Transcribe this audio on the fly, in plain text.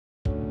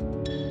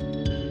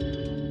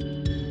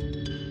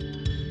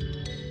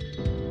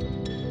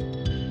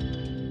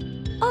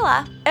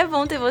Olá, é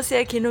bom ter você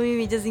aqui no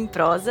Mídias em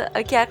Prosa.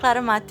 Aqui é a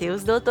Clara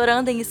Matheus,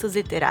 doutoranda em estudos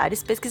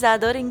literários,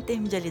 pesquisadora em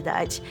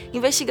intermedialidade,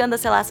 investigando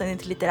as relações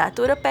entre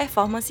literatura,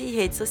 performance e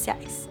redes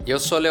sociais. E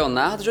eu sou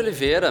Leonardo de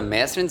Oliveira,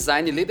 mestre em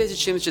design e líder de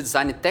times de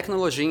design e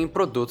tecnologia em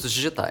produtos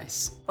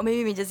digitais. O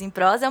Mídias em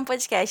Prosa é um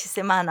podcast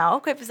semanal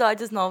com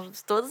episódios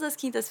novos todas as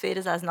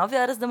quintas-feiras às 9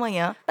 horas da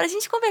manhã, para a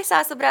gente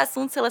conversar sobre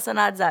assuntos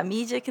relacionados à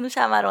mídia que nos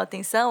chamaram a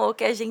atenção ou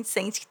que a gente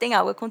sente que tem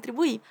algo a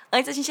contribuir.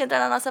 Antes da gente entrar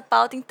na nossa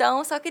pauta, então,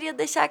 eu só queria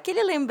deixar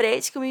aquele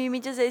lembrete que o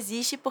Mídias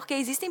existe porque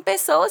existem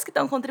pessoas que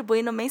estão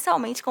contribuindo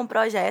mensalmente com o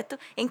projeto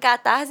em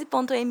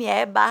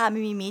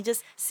catarse.me/mimimídias.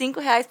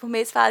 R$5 por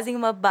mês fazem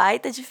uma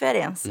baita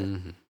diferença.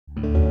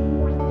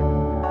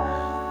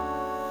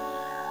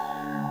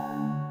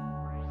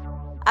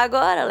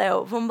 Agora,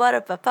 Léo, vamos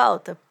embora pra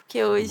pauta?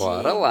 Porque hoje...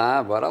 Bora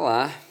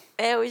lá.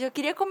 Hoje eu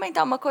queria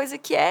comentar uma coisa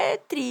que é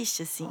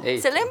triste, assim.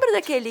 Eita. Você lembra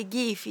daquele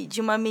gif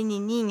de uma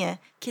menininha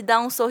que dá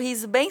um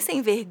sorriso bem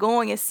sem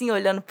vergonha, assim,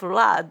 olhando pro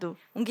lado?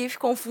 Um gif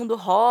com fundo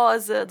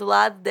rosa, do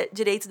lado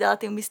direito dela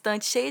tem uma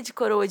estante cheia de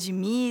coroa de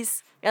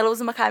Miss. Ela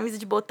usa uma camisa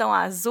de botão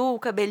azul,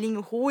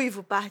 cabelinho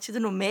ruivo, partido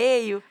no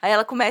meio. Aí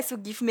ela começa o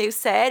gif meio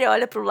sério,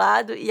 olha pro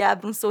lado e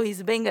abre um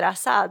sorriso bem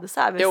engraçado,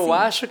 sabe? Eu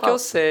assim, acho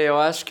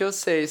que eu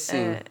sei,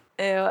 sim.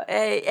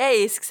 É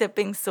esse que você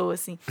pensou,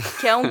 assim.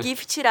 Que é um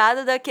gif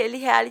tirado daquele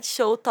reality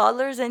show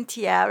Toddlers and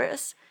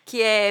Tiaras,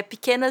 que é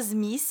Pequenas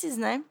Misses,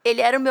 né? Ele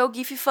era o meu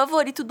gif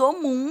favorito do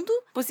mundo,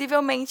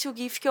 possivelmente o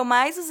gif que eu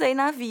mais usei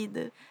na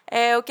vida.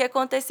 O que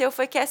aconteceu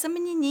foi que essa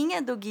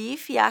menininha do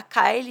gif, a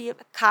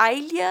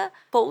Kylia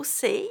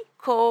Posey,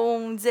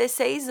 com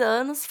 16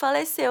 anos,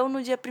 faleceu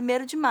no dia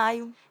 1º de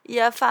maio. E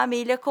a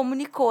família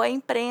comunicou à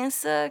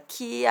imprensa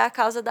que a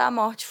causa da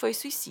morte foi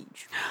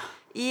suicídio.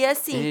 E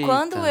assim, Eita.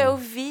 Quando eu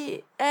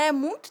vi, é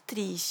muito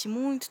triste,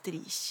 muito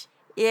triste.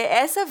 E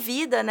essa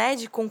vida, né,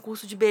 de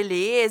concurso de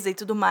beleza e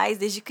tudo mais,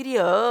 desde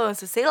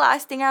criança, sei lá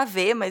se tem a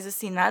ver, mas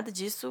assim, nada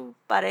disso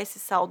parece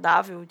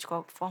saudável de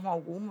qualquer forma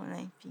alguma,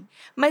 né, enfim.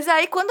 Mas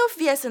aí, quando eu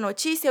vi essa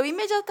notícia, eu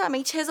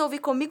imediatamente resolvi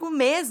comigo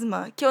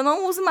mesma que eu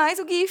não uso mais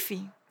o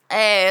GIF.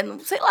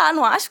 Sei lá,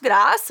 não acho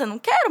graça, não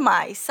quero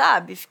mais,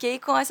 sabe? Fiquei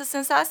com essa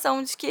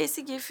sensação de que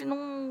esse GIF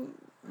não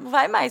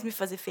vai mais me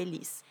fazer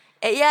feliz.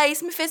 E aí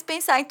isso me fez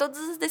pensar em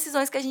todas as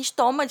decisões que a gente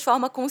toma de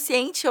forma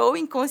consciente ou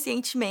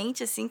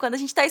inconscientemente, assim, quando a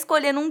gente tá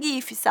escolhendo um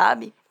GIF,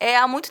 sabe?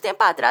 Há muito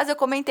tempo atrás eu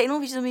comentei num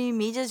vídeo do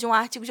Mimimídias de um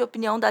artigo de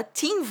opinião da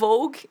Teen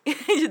Vogue,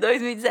 de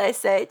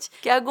 2017,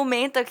 que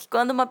argumenta que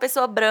quando uma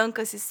pessoa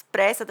branca se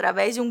expressa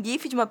através de um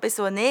GIF de uma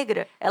pessoa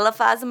negra, ela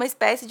faz uma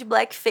espécie de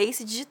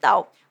blackface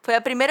digital. Foi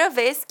a primeira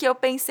vez que eu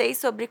pensei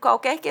sobre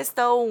qualquer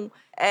questão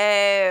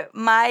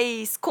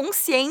mais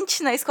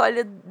consciente da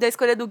escolha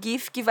do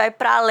GIF, que vai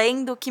para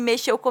além do que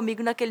mexeu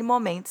comigo naquele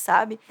momento,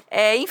 sabe?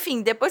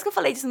 Enfim, depois que eu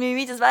falei disso no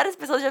Mídias, várias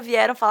pessoas já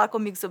vieram falar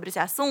comigo sobre esse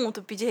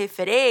assunto, pedir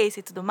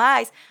referência e tudo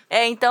mais.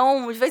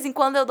 Então, de vez em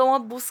quando eu dou uma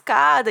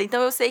buscada.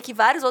 Então, eu sei que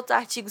vários outros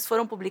artigos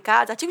foram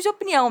publicados, artigos de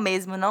opinião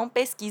mesmo, não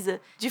pesquisa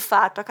de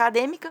fato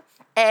acadêmica.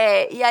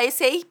 E aí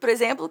sei, por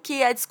exemplo,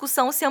 que a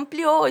discussão se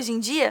ampliou hoje em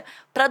dia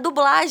para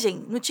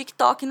dublagem no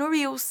TikTok e no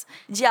Reels,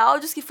 de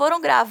áudios que foram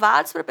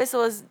gravados por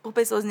pessoas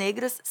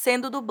negras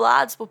sendo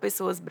dublados por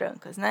pessoas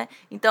brancas, né?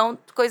 Então,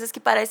 coisas que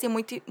parecem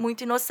muito,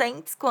 muito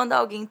inocentes quando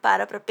alguém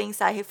para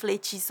pensar e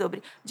refletir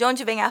sobre de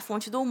onde vem a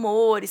fonte do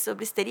humor e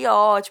sobre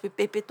estereótipo e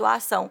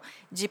perpetuação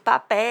de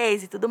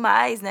papéis e tudo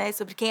mais, né?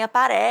 Sobre quem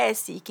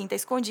aparece e quem está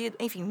escondido,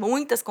 enfim,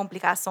 muitas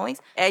complicações.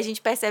 A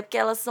gente percebe que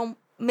elas são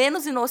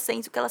menos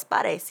inocentes do que elas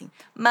parecem.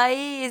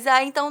 Mas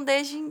aí, então,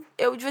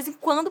 eu de vez em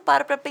quando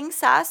paro pra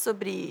pensar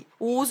sobre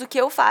o uso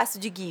que eu faço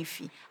de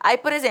GIF. Aí,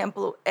 por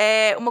exemplo,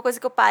 uma coisa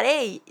que eu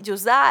parei de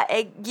usar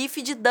é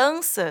GIF de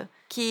dança,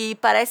 que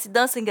parece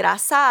dança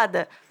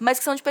engraçada, mas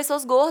que são de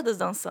pessoas gordas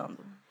dançando.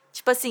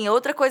 Tipo assim,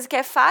 outra coisa que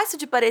é fácil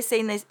de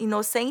parecer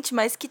inocente,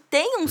 mas que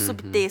tem um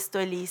subtexto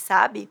ali,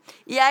 sabe?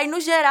 E aí, no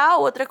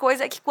geral, outra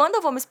coisa é que quando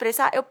eu vou me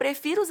expressar, eu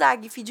prefiro usar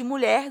GIF de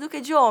mulher do que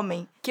de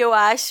homem. Que eu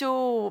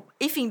acho,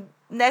 enfim,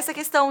 nessa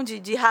questão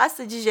de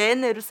raça, de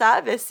gênero,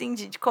 sabe? Assim,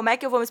 de como é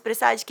que eu vou me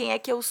expressar, de quem é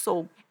que eu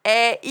sou.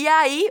 E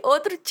aí,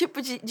 outro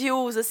tipo de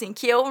uso, assim,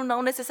 que eu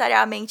não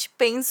necessariamente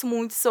penso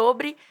muito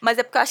sobre, mas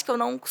é porque eu acho que eu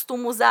não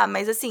costumo usar,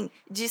 mas assim,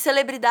 de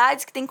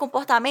celebridades que têm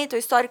comportamento ou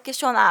histórico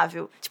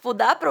questionável. Tipo,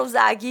 dá pra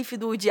usar a GIF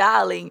do Woody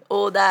Allen,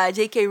 ou da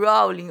J.K.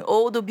 Rowling,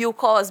 ou do Bill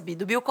Cosby.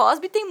 Do Bill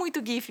Cosby tem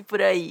muito GIF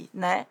por aí,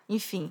 né?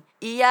 Enfim.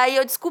 E aí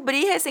eu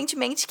descobri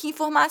recentemente que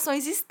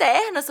informações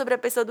externas sobre a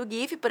pessoa do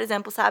GIF, por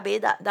exemplo, saber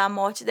da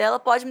morte dela,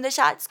 pode me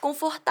deixar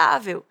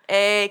desconfortável.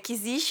 Que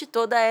existe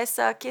toda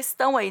essa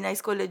questão aí na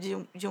escolha de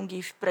um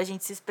GIF pra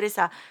gente se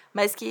expressar,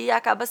 mas que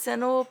acaba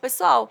sendo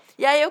pessoal.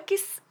 E aí eu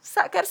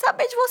quero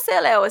saber de você,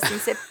 Léo, assim,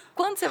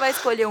 quando você vai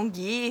escolher um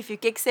GIF, o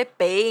que você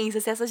pensa,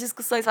 se essas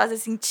discussões fazem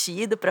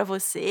sentido pra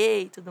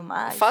você e tudo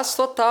mais. Faz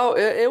total.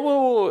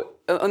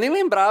 Eu nem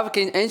lembrava que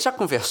a gente já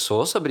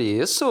conversou sobre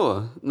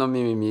isso no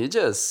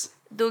Mimimídias.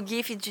 do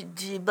GIF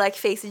de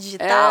blackface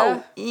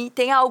digital. E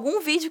tem algum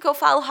vídeo que eu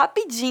falo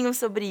rapidinho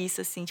sobre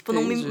isso, assim. Tipo,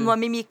 numa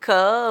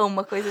mimicã,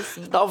 uma coisa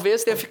assim.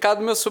 Talvez tenha ficado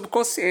no meu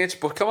subconsciente,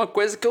 porque é uma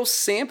coisa que eu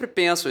sempre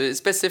penso,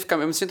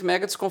 especificamente, eu me sinto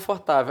mega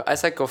desconfortável. Aí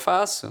sabe o que eu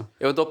faço?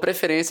 Eu dou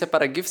preferência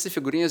para GIFs e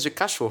figurinhas de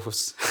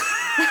cachorros.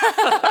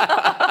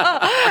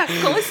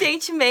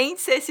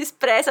 Conscientemente você se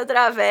expressa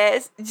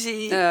através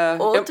de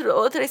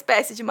outra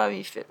espécie de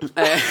mamífero.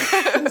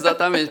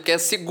 Exatamente, porque é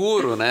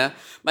seguro, né?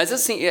 Mas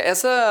assim,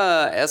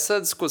 essa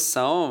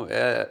discussão,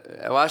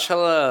 eu acho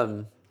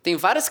ela... Tem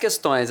várias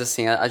questões,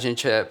 assim, a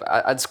gente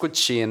a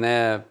discutir,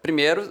 né?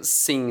 Primeiro,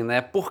 sim,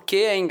 né? Por que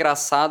é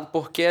engraçado?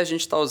 Por que a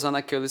gente está usando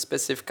aquilo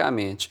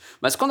especificamente?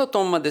 Mas quando eu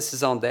tomo uma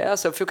decisão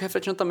dessa, eu fico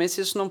refletindo também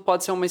se isso não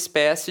pode ser uma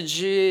espécie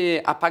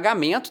de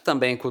apagamento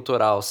também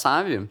cultural,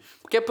 sabe?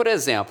 Porque, por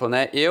exemplo,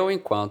 né? Eu,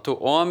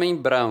 enquanto homem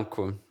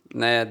branco,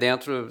 né?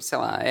 Dentro, sei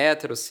lá,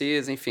 hétero,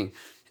 cis, enfim.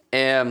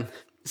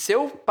 Se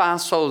eu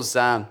passo a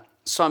usar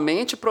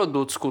somente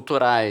produtos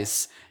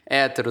culturais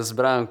héteros,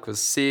 brancos,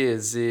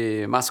 cis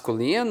e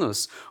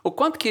masculinos, o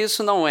quanto que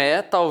isso não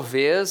é,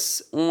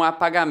 talvez, um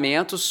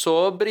apagamento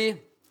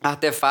sobre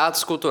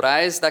artefatos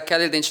culturais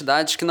daquela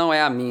identidade que não é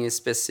a minha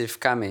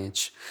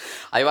especificamente.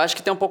 Aí eu acho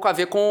que tem um pouco a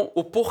ver com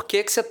o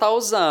porquê que você está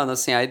usando,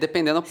 assim, aí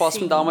dependendo eu posso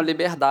me dar uma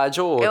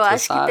liberdade ou outra, eu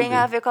acho sabe? que tem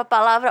a ver com a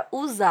palavra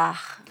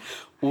usar.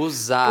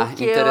 Usar,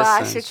 porque interessante.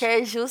 eu acho que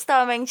é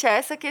justamente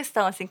essa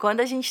questão, assim,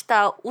 quando a gente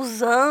está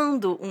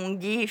usando um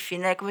GIF,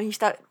 né, quando a gente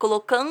está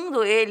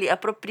colocando ele,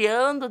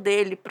 apropriando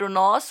dele para o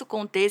nosso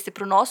contexto e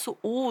para o nosso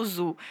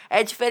uso,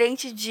 é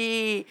diferente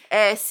de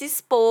se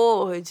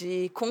expor,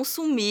 de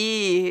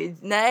consumir,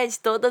 né, de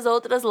todas as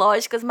outras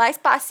lógicas mais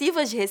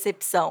passivas de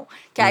recepção,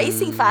 que aí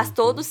sim faz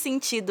todo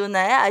sentido,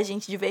 né, a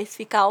gente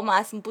diversificar o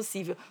máximo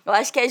possível. Eu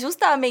acho que é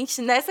justamente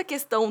nessa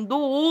questão do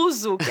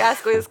uso que as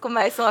coisas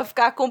começam a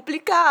ficar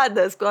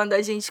complicadas, quando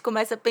a gente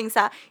começa a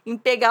pensar em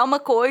pegar uma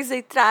coisa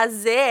e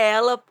trazer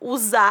ela,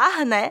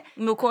 usar, né,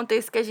 no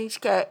contexto que a gente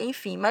quer,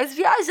 enfim. Mas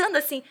viajando,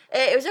 assim,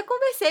 eu já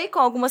conversei com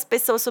algumas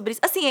pessoas sobre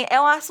isso. Assim, é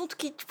um assunto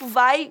que, tipo,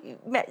 vai...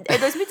 É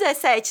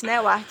 2017,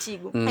 né, o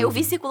artigo. Eu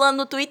vi circulando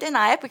no Twitter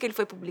na época que ele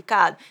foi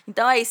publicado.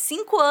 Então,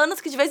 5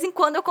 anos que de vez em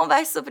quando eu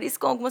converso sobre isso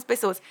com algumas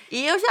pessoas.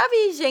 E eu já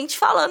vi gente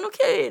falando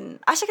que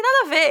acha que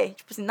nada a ver.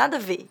 Tipo assim, nada a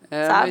ver,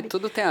 sabe? Mas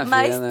tudo tem a ver,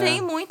 mas né?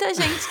 tem muita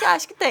gente que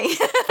acha que tem.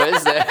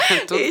 Pois é,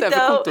 tudo tem a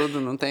ver com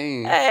tudo, não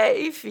tem...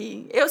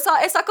 enfim. É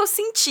só que eu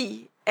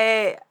senti.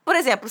 Por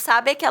exemplo,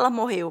 saber que ela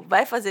morreu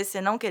vai fazer você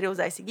não querer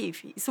usar esse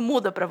GIF? Isso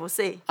muda pra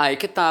você? Aí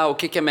que tá, o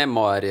que é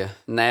memória,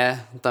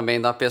 né?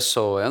 Também da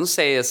pessoa. Eu não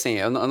sei, assim,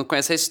 eu não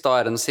conheço a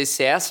história, não sei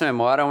se essa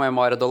memória é uma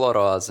memória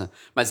dolorosa.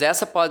 Mas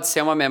essa pode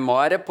ser uma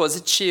memória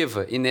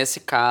positiva. E nesse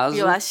caso...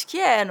 Eu acho que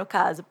no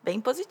caso,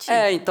 bem positivo.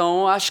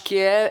 Então acho que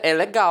é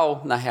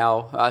legal, na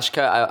real. Eu acho que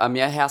a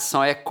minha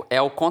reação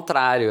é o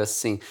contrário,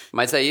 assim.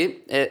 Mas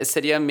aí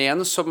seria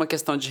menos sobre uma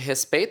questão de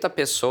respeito à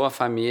pessoa, à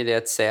família,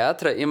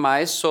 etc. E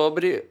mais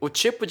sobre o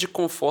tipo de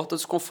conforto ou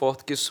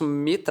desconforto que isso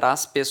me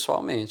traz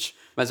pessoalmente.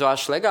 Mas eu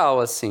acho legal,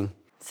 assim.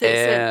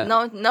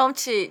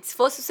 Se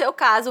fosse o seu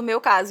caso, o meu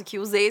caso, que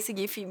usei esse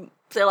GIF,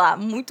 sei lá,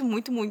 muito,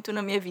 muito, muito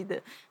na minha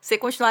vida, você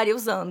continuaria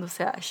usando,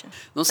 você acha?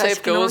 Não sei,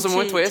 porque eu uso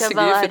muito esse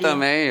GIF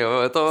também.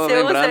 Eu tô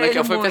lembrando que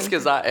eu fui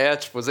pesquisar.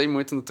 Usei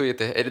muito no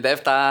Twitter. Ele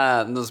deve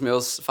estar nos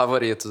meus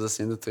favoritos,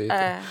 assim, do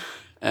Twitter.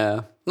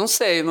 Não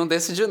sei, não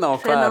decidi não,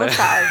 Clara. Você não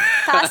sabe.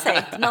 Tá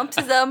certo, não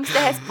precisamos ter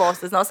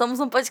respostas. Nós somos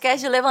um podcast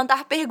de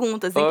levantar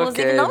perguntas.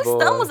 Inclusive, não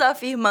estamos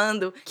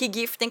afirmando que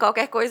GIF tem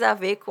qualquer coisa a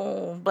ver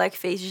com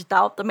blackface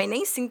digital. Também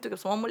nem sinto que eu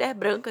sou uma mulher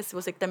branca, se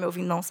você que tá me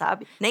ouvindo não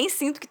sabe. Nem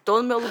sinto que tô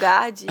no meu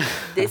lugar de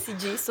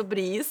decidir sobre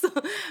isso.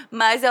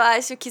 Mas eu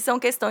acho que são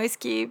questões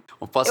que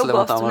Posso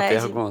levantar uma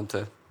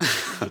pergunta?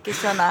 De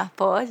questionar,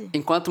 pode?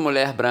 Enquanto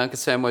mulher branca,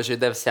 seu emoji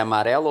deve ser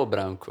amarelo ou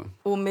branco?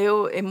 O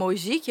meu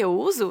emoji que eu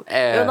uso,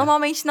 eu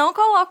normalmente não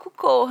coloco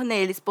cor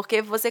neles,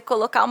 porque você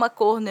colocar uma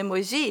cor no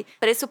emoji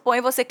pressupõe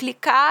você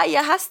clicar e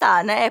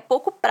arrastar, né? É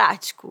pouco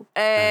prático.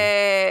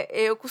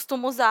 Eu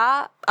costumo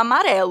usar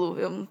amarelo.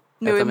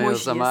 Eu também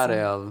uso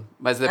amarelo. Assim.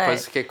 Mas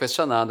depois fiquei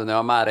questionando, né? O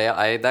amarelo.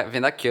 Aí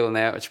vem daquilo,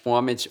 né? Tipo um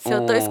homem. Se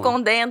eu tô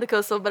escondendo que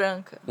eu sou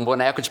branca. Um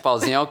boneco de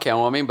pauzinho é o quê? É um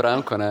homem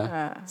branco,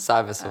 né?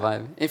 Sabe essa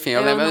vibe? Enfim,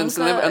 eu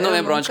não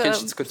lembro onde que a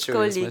gente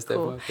discutiu isso, mas teve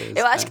uma coisa.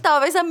 Eu acho que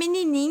talvez a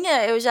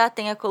menininha eu já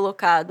tenha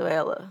colocado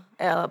ela,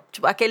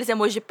 tipo, aqueles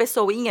emojis de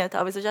pessoinha,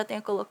 talvez eu já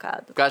tenha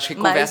colocado. Porque eu acho que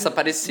conversa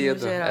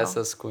parecido,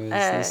 essas coisas,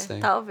 não sei.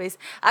 Talvez.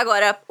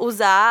 Agora,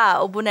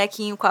 usar o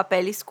bonequinho com a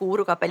pele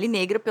escura, com a pele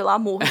negra, pelo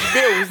amor de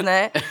Deus,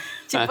 né?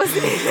 Tipo assim...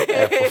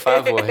 por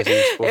favor,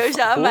 gente, eu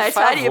jamais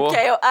faria, porque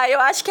eu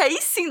acho que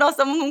aí sim nós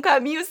estamos num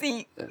caminho,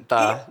 assim,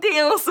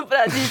 intenso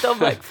pra digital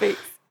blackface.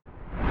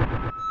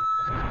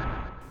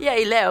 E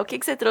aí, Léo, o que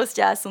você trouxe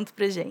de assunto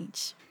pra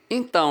gente?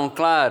 Então,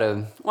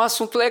 Clara, um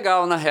assunto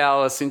legal, na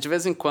real, assim, de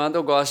vez em quando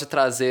eu gosto de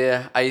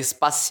trazer a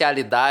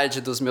espacialidade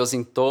dos meus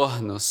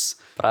entornos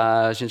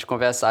pra gente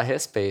conversar a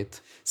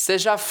respeito. Você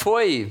já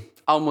foi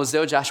ao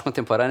Museu de Arte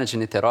Contemporânea de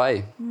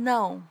Niterói?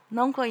 Não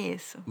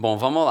conheço. Bom,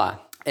 vamos lá.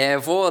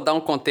 Vou dar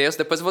um contexto,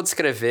 depois eu vou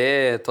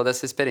descrever toda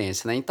essa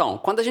experiência, né? Então,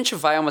 quando a gente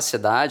vai a uma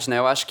cidade, né,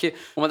 eu acho que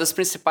uma das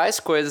principais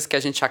coisas que a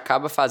gente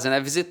acaba fazendo é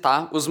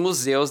visitar os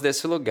museus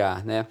desse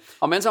lugar, né?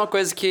 Ao menos é uma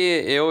coisa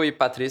que eu e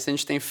Patrícia, a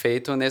gente tem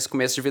feito nesse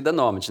começo de vida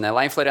nômade, né?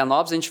 Lá em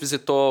Florianópolis, a gente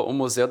visitou o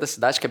museu da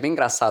cidade, que é bem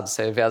engraçado,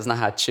 você vê as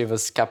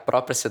narrativas que a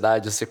própria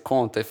cidade se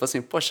conta, e falou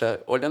assim, poxa,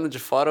 olhando de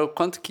fora, o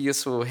quanto que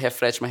isso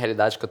reflete uma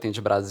realidade que eu tenho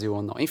de Brasil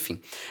ou não.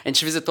 Enfim, a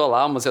gente visitou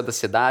lá o Museu da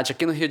Cidade.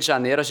 Aqui no Rio de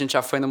Janeiro, a gente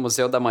já foi no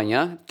Museu da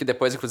Manhã, que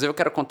depois, inclusive, eu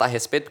quero contar a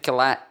respeito, porque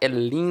lá é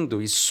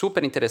lindo e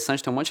super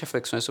interessante, tem um monte de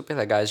reflexões super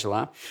legais de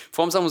lá.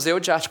 Fomos ao Museu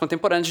de Arte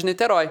Contemporânea de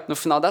Niterói, no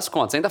final das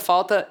contas. Ainda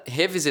falta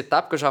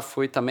revisitar, porque eu já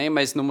fui também,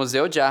 mas no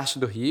Museu de Arte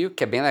do Rio,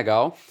 que é bem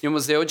legal, e o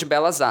Museu de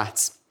Belas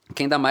Artes.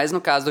 Que ainda mais no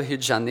caso do Rio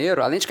de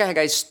Janeiro, além de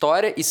carregar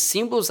história e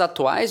símbolos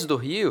atuais do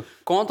Rio,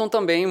 contam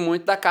também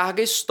muito da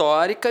carga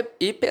histórica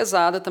e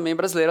pesada também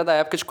brasileira da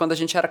época de quando a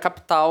gente era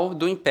capital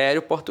do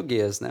Império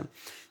Português, né?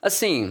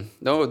 Assim,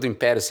 do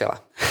Império, sei lá.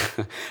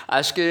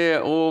 Acho que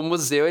o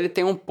museu ele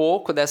tem um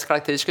pouco dessa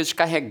característica de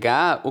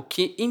carregar o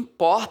que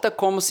importa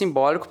como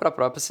simbólico para a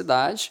própria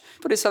cidade.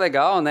 Por isso é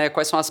legal, né?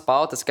 Quais são as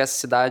pautas que essa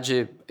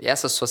cidade e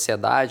essa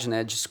sociedade,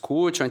 né,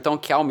 discute, ou então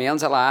que ao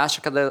menos ela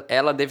acha que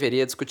ela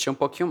deveria discutir um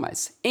pouquinho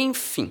mais.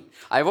 Enfim,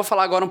 aí eu vou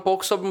falar agora um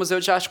pouco sobre o Museu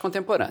de Arte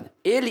Contemporânea.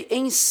 Ele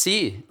em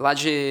si, lá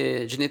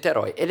de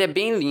Niterói, ele é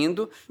bem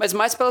lindo, mas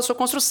mais pela sua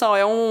construção.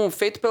 É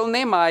feito pelo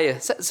Neymar.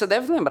 Você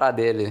deve lembrar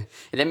dele.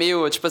 Ele é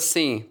meio, tipo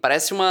assim,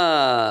 parece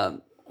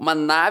uma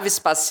nave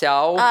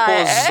espacial É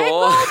pousou.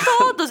 igual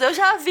todos. Eu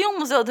já vi um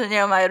museu do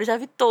Niemeyer, eu já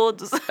vi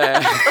todos.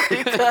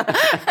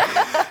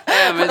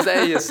 Mas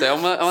é isso. É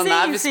uma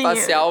nave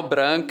espacial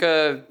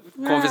branca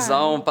com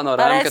visão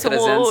panorâmica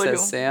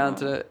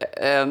 360.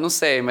 Não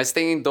sei, mas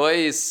tem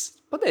dois...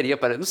 Poderia,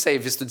 não sei,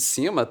 visto de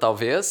cima,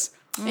 talvez.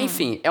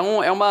 Enfim, é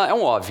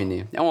um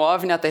OVNI. É um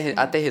OVNI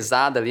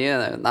aterrissado ali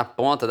na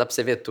ponta, dá pra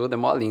você ver tudo, é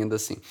mó lindo,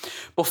 assim.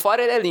 Por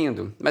fora ele é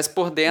lindo, mas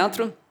por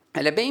dentro...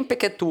 Ele é bem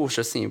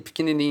pequetucho, assim,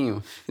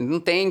 pequenininho. Não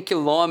tem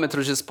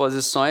quilômetros de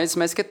exposições,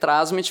 mas que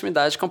traz uma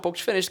intimidade que é um pouco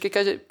diferente do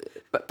que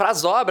para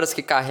as obras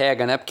que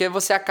carrega, né? Porque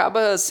você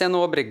acaba sendo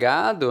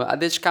obrigado a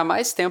dedicar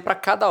mais tempo para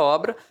cada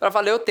obra para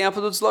valer o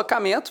tempo do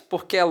deslocamento,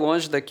 porque é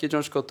longe daqui de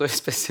onde que eu estou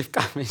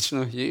especificamente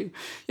no Rio.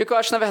 E o que eu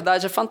acho, na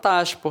verdade, é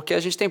fantástico, porque a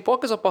gente tem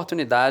poucas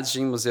oportunidades de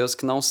ir em museus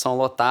que não são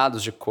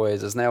lotados de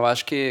coisas, né? Eu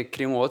acho que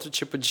cria um outro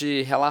tipo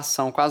de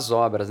relação com as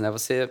obras, né?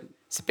 Você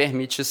se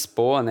permite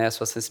expor, né,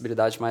 sua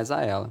sensibilidade mais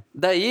a ela.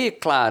 Daí,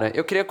 Clara,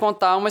 eu queria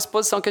contar uma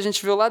exposição que a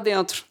gente viu lá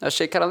dentro. Eu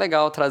achei que era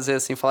legal trazer,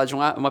 assim, falar de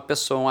uma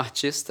pessoa, um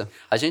artista.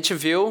 A gente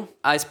viu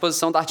a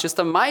exposição do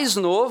artista mais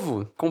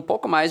novo, com um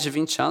pouco mais de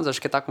 20 anos,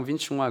 acho que está com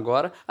 21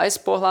 agora, a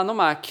expor lá no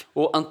MAC,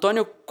 o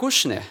Antônio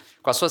Kuschnir,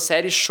 com a sua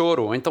série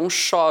Choro, ou então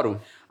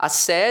Choro. A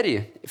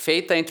série,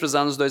 feita entre os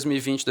anos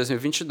 2020 e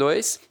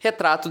 2022,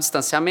 retrata o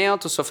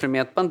distanciamento, o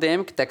sofrimento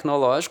pandêmico e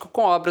tecnológico,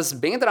 com obras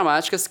bem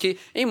dramáticas que,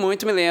 em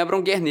muito, me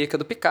lembram Guernica,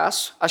 do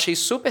Picasso. Achei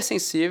super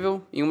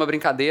sensível, em uma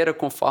brincadeira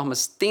com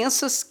formas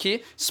tensas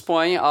que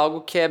expõem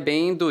algo que é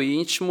bem do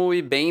íntimo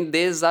e bem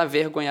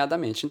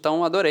desavergonhadamente.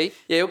 Então, adorei.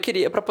 E aí eu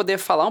queria, para poder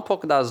falar um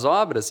pouco das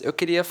obras, eu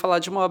queria falar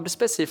de uma obra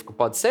específica,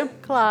 pode ser?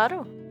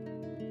 Claro.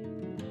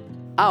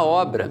 A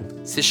obra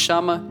se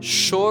chama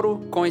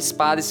Choro com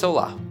Espada e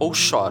Celular, ou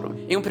Choro.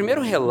 Em um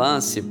primeiro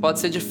relance,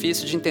 pode ser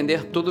difícil de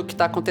entender tudo o que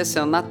está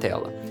acontecendo na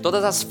tela.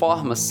 Todas as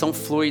formas são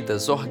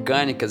fluidas,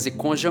 orgânicas e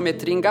com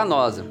geometria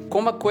enganosa, com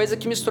uma coisa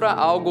que mistura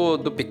algo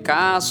do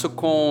Picasso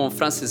com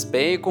Francis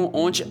Bacon,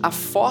 onde a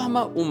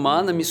forma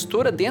humana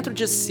mistura dentro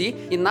de si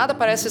e nada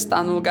parece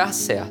estar no lugar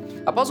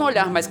certo. Após um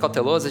olhar mais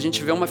cauteloso, a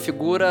gente vê uma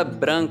figura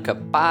branca,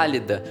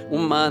 pálida,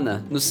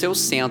 humana, no seu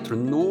centro,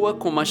 nua,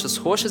 com manchas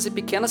roxas e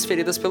pequenas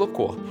feridas pelo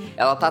corpo.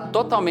 Ela está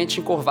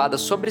totalmente encurvada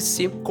sobre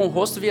si, com o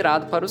rosto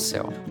virado para o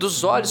céu.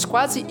 Dos olhos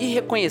quase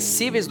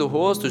irreconhecíveis do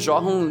rosto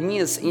jorram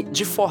linhas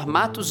de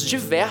formatos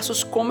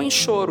diversos como em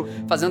choro,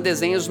 fazendo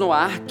desenhos no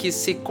ar que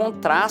se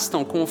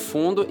contrastam com o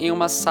fundo em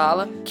uma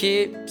sala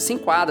que se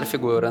enquadra a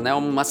figura, né?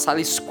 Uma sala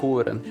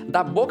escura.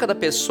 Da boca da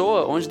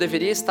pessoa, onde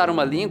deveria estar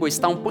uma língua,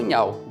 está um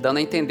punhal, dando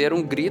a entender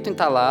um grito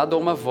entalado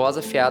ou uma voz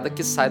afiada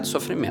que sai do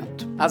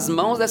sofrimento. As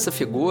mãos dessa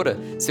figura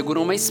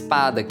seguram uma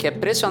espada que é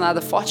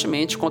pressionada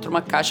fortemente contra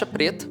uma caixa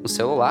preta, um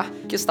celular,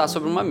 que está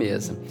sobre uma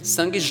mesa.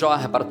 Sangue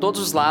jorra para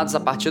todos os lados a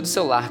partir do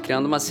celular,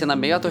 criando uma cena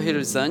meio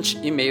aterrorizante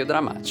e meio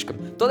dramática.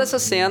 Toda essa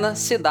cena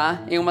se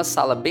dá em uma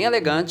sala bem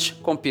elegante,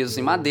 com pisos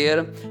em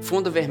madeira,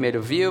 fundo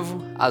vermelho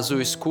vivo,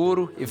 azul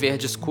escuro e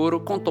verde escuro,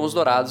 com tons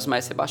dourados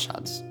mais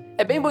rebaixados.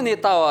 É bem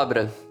bonita a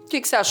obra. O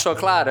que você achou,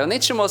 Clara? Eu nem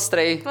te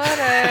mostrei.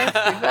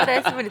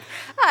 Parece bonito.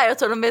 Eu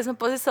tô na mesma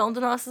posição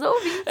dos nossos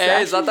ouvintes.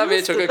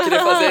 Exatamente, eu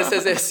queria fazer esse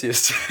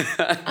exercício.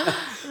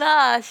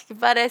 Não, acho que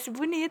parece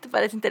bonito,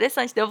 parece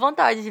interessante. Deu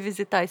vontade de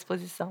visitar a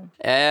exposição.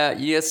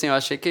 E assim, eu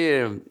achei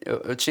que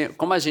eu tinha.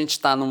 Como a gente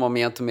tá num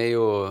momento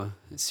meio.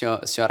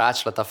 Senhor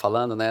Átila tá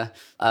falando, né?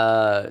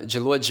 De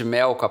lua de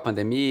mel com a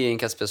pandemia, em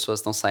que as pessoas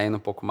estão saindo um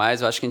pouco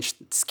mais. Eu acho que a gente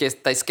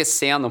tá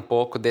esquecendo um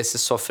pouco desse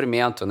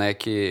sofrimento, né?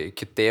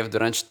 Que teve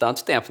durante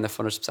tanto tempo, né?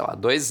 Foram, sei lá,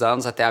 2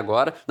 anos até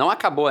agora. Não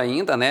acabou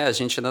ainda, né? A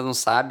gente ainda não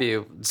sabe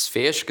o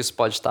desfecho que isso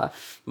pode estar.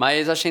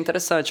 Mas achei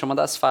interessante, é uma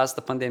das fases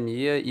da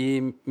pandemia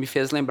e me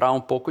fez lembrar um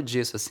pouco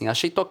disso, assim.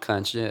 Achei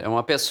tocante. É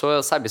uma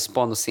pessoa, sabe,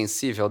 expondo o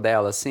sensível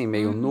dela, assim,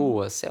 meio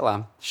nua, sei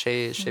lá.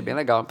 Achei bem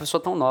legal. Uma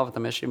pessoa tão nova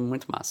também, achei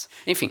muito massa.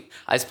 Enfim,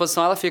 a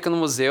exposição ela fica no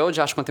Museu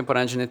de Arte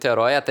Contemporânea de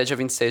Niterói até dia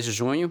 26 de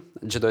junho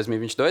de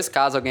 2022.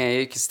 Caso alguém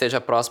aí que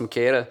esteja próximo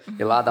queira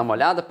ir lá dar uma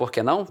olhada, por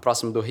que não?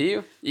 Próximo do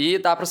Rio. E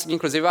dá pra seguir,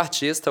 inclusive, o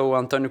artista, o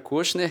Antônio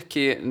Kuschnir,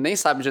 que nem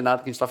sabe de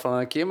nada que a gente tá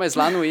falando aqui, mas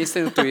lá no Insta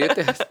e no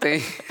Twitter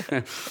tem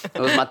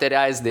os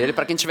materiais dele,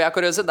 pra quem tiver a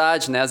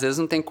curiosidade, né? Às vezes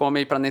não tem como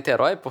ir pra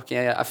Niterói, porque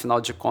afinal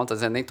de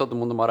contas, nem todo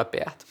mundo mora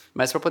perto.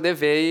 Mas pra poder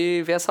ver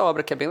e ver essa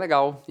obra, que é bem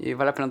legal. E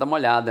vale a pena dar uma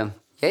olhada.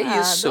 E é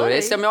isso, adorei.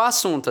 Esse é o meu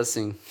assunto,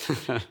 assim.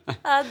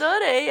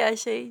 Adorei,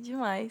 achei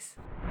demais.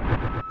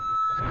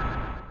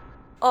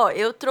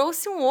 Eu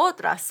trouxe um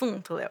outro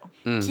assunto, Léo,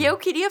 que eu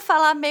queria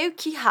falar meio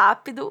que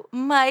rápido,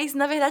 mas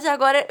na verdade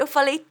agora eu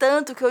falei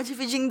tanto que eu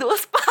dividi em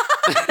 2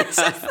 partes.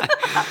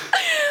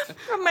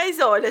 Mas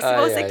olha,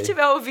 se você que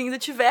estiver ouvindo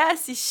tiver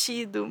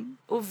assistido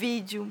o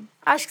vídeo,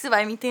 acho que você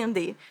vai me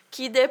entender.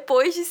 Que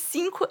depois de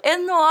 5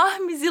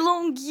 enormes e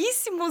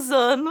longuíssimos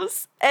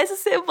anos, essa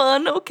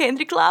semana o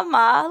Kendrick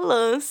Lamar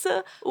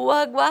lança o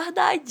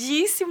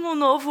aguardadíssimo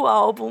novo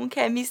álbum, que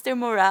é Mr.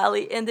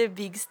 Morale and the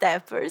Big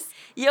Steppers.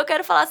 E eu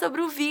quero falar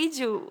sobre o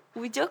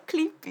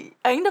videoclipe.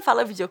 Ainda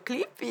fala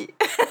videoclipe?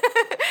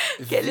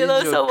 Que ele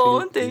lançou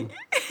ontem.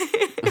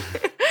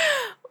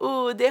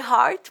 O The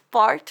Heart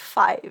Part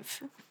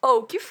 5.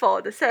 Que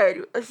foda,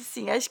 sério.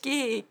 Assim, acho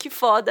que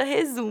foda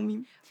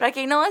resume. Pra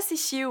quem não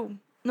assistiu,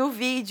 no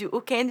vídeo,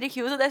 o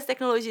Kendrick usa dessa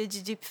tecnologia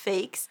de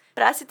deepfakes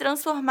pra se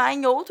transformar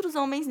em outros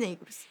homens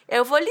negros.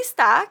 Eu vou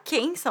listar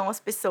quem são as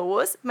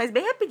pessoas, mas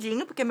bem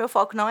rapidinho, porque meu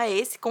foco não é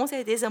esse. Com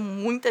certeza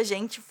muita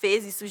gente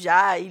fez isso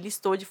já e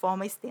listou de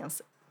forma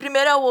extensa.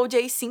 Primeiro é o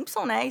O.J.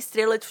 Simpson, né,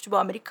 estrela de futebol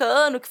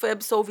americano, que foi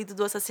absolvido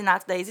do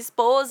assassinato da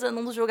ex-esposa,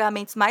 num dos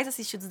julgamentos mais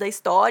assistidos da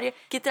história,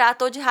 que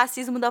tratou de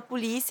racismo da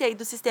polícia e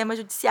do sistema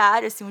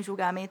judiciário, assim, um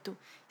julgamento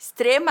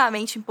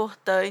extremamente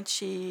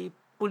importante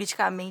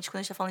politicamente, quando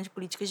a gente tá falando de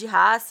políticas de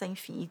raça,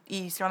 enfim,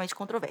 e extremamente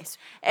controverso.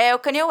 É o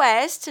Kanye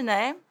West,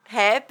 né,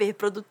 rapper,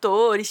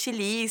 produtor,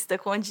 estilista,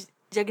 com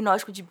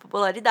diagnóstico de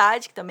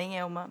bipolaridade, que também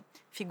é uma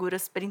figura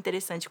super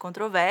interessante e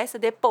controversa.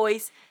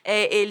 Depois,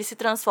 ele se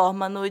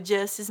transforma no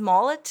Jussie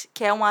Smollett,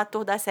 que é um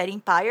ator da série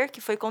Empire, que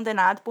foi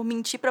condenado por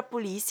mentir para a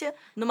polícia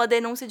numa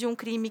denúncia de um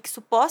crime que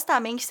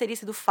supostamente teria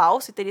sido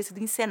falso e teria sido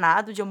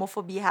encenado de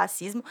homofobia e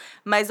racismo,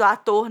 mas o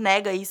ator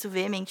nega isso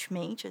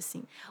veementemente,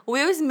 assim. O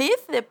Will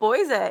Smith,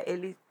 depois,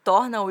 ele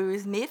torna o Will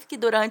Smith, que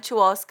durante o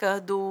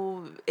Oscar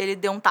ele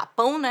deu um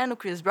tapão, né, no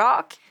Chris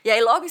Rock. E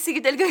aí, logo em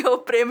seguida, ele ganhou o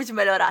prêmio de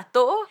melhor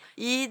ator.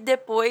 E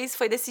depois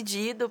foi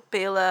decidido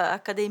pela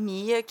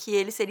academia que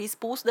ele seria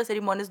expulso das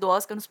cerimônias do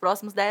Oscar nos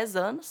próximos 10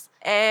 anos.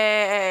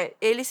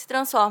 Ele se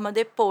transforma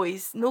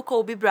depois no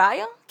Kobe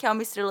Bryant, que é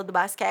uma estrela do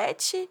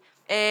basquete,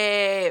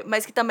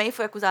 mas que também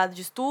foi acusado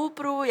de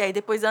estupro. E aí,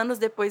 anos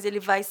depois, ele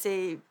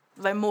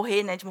vai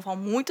morrer, né, de uma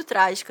forma muito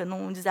trágica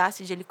num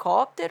desastre de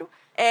helicóptero.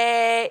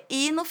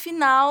 E no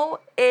final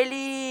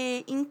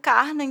ele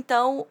encarna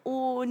então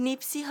o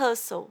Nipsey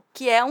Hussle,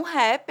 que é um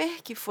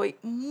rapper que foi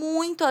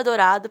muito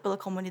adorado pela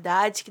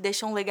comunidade, que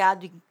deixou um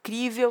legado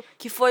incrível,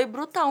 que foi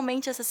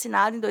brutalmente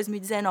assassinado em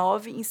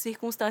 2019 em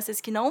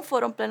circunstâncias que não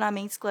foram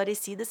plenamente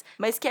esclarecidas,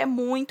 mas que é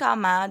muito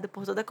amado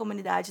por toda a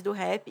comunidade do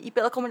rap e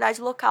pela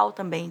comunidade local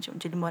também, de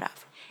onde ele morava.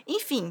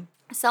 Enfim,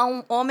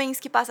 são homens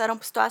que passaram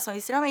por situações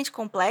extremamente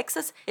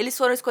complexas. Eles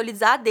foram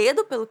escolhidos a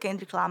dedo pelo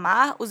Kendrick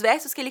Lamar. Os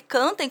versos que ele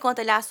canta enquanto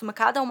ele assume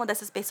cada uma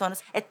dessas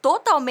personas é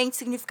totalmente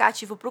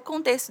significativo pro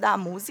contexto da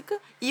música.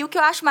 E o que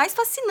eu acho mais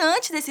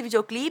fascinante desse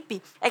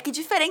videoclipe é que,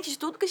 diferente de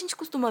tudo que a gente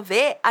costuma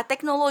ver, a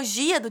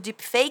tecnologia do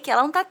deepfake,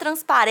 ela não tá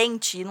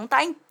transparente, não tá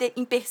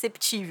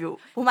imperceptível.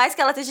 Por mais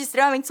que ela esteja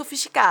extremamente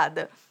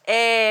sofisticada.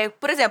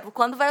 Por exemplo,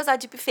 quando vai usar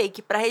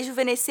deepfake para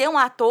rejuvenescer um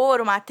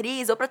ator, uma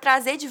atriz, ou para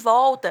trazer de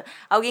volta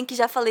alguém que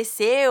já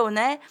faleceu,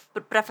 né,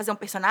 para fazer um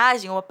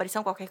personagem ou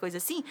aparição, qualquer coisa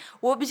assim,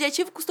 o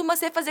objetivo costuma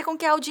ser fazer com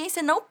que a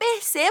audiência não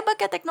perceba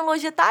que a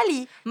tecnologia tá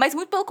ali. Mas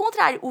muito pelo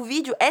contrário, o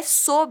vídeo é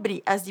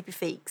sobre as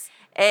deepfakes.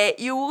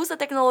 E o uso da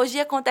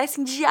tecnologia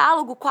acontece em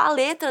diálogo com a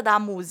letra da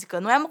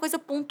música. Não é uma coisa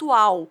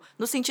pontual,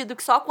 no sentido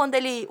que só quando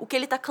o que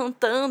ele tá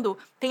cantando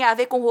tem a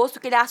ver com o rosto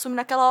que ele assume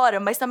naquela hora,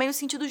 mas também no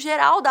sentido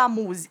geral da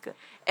música.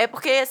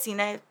 Porque, assim,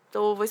 né,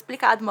 vou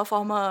explicar de uma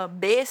forma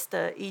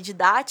besta e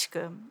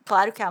didática.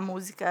 Claro que a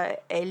música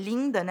é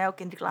linda, né, o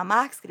Kendrick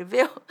Lamar que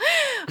escreveu,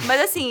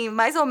 Mas assim,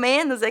 mais ou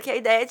menos é que a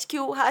ideia é de que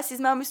o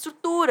racismo é uma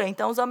estrutura.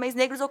 Então, os homens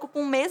negros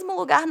ocupam o mesmo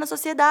lugar na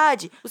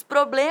sociedade. Os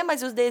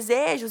problemas e os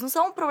desejos não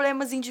são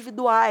problemas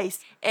individuais.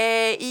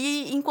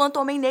 E enquanto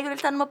homem negro,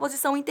 ele tá numa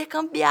posição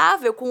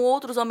intercambiável com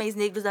outros homens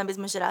negros da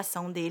mesma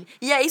geração dele.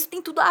 E aí isso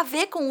tem tudo a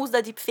ver com o uso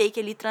da deepfake,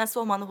 ele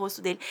transformando o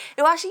rosto dele.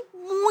 Eu achei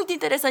muito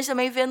interessante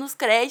também ver nos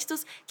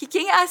créditos que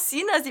quem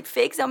assina as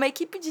deepfakes é uma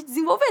equipe de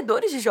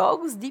desenvolvedores de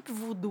jogos, Deep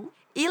Voodoo.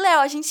 E, Léo,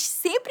 a gente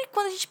sempre,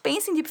 quando a gente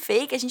pensa em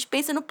deepfake, a gente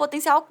pensa no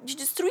potencial de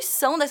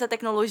destruição dessa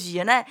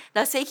tecnologia, né?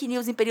 Das fake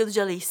news em período de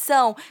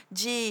eleição,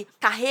 de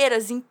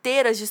carreiras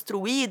inteiras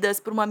destruídas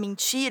por uma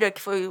mentira que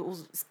foi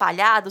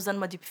espalhada usando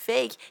uma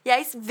deepfake. E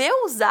aí, ver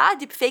usar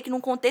deepfake num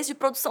contexto de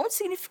produção de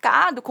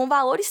significado, com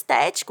valor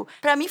estético,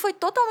 pra mim foi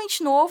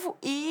totalmente novo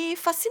e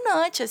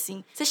fascinante,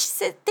 assim.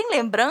 Você tem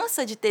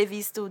lembrança de ter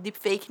visto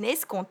deepfake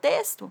nesse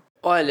contexto?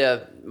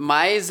 Olha,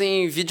 mais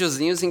em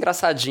videozinhos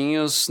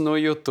engraçadinhos no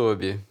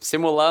YouTube,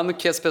 simulando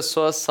que as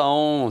pessoas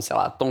são, sei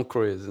lá, Tom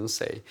Cruise, não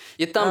sei.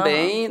 E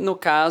também no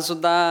caso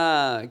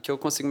que eu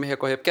consigo me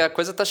recorrer, porque a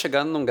coisa tá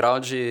chegando num grau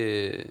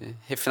de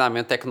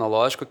refinamento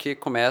tecnológico que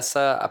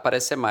começa a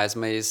aparecer mais,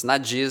 mas na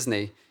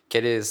Disney, que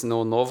eles,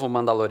 no novo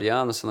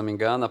Mandaloriano, se não me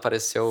engano,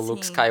 apareceu o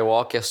Luke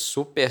Skywalker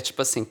super,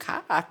 tipo assim,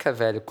 caraca,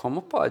 velho,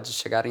 como pode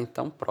chegarem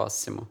tão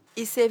próximo?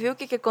 E você viu o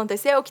que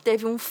aconteceu? Que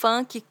teve um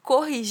fã que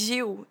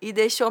corrigiu e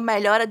deixou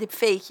melhor a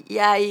deepfake. E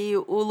aí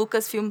o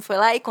Lucasfilm foi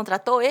lá e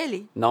contratou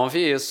ele? Não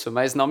vi isso,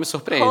 mas não me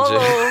surpreende.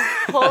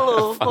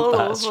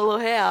 Rolou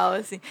real,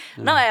 assim.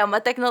 Não, é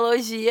uma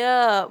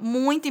tecnologia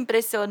muito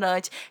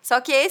impressionante. Só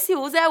que esse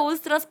uso é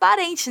uso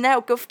transparente, né?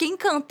 O que eu fiquei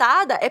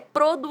encantada é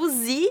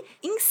produzir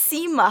em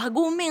cima,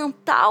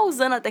 argumentar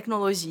usando a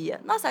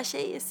tecnologia. Nossa,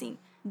 achei, assim,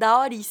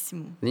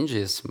 daoríssimo.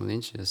 Lindíssimo,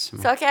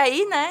 lindíssimo. Só que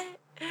aí, né...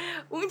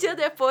 Um dia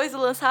depois do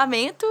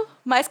lançamento,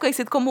 mais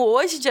conhecido como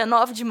hoje, dia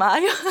 9 de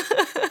maio,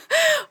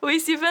 o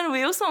Steven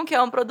Wilson, que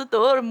é um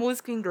produtor,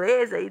 músico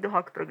inglês aí do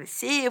rock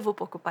progressivo,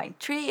 Porcupine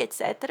Tree,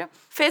 etc.,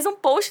 fez um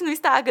post no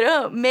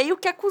Instagram meio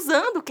que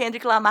acusando o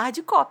Kendrick Lamar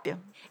de cópia.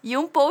 E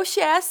um post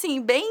é,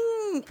 assim, bem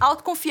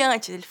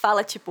autoconfiante. Ele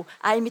fala, tipo,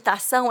 a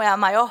imitação é a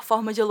maior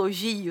forma de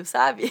elogio,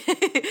 sabe?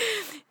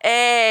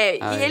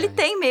 E ele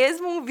tem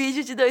mesmo um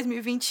vídeo de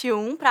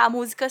 2021 para a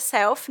música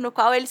Self, no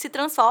qual ele se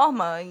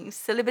transforma em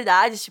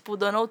celebridades, tipo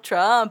Donald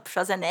Trump,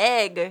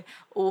 Schwarzenegger,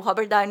 o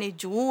Robert Downey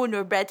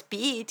Jr., Brad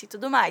Pitt e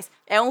tudo mais.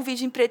 É um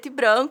vídeo em preto e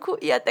branco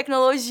e a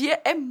tecnologia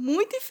é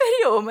muito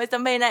inferior, mas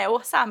também, né,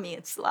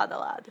 orçamentos lado a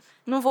lado.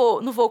 Não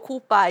vou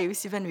culpar o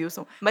Steven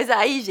Wilson. Mas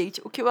aí, gente,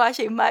 o que eu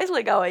achei mais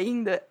legal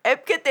ainda é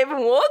porque teve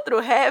um outro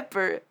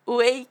rapper, o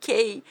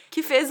AK,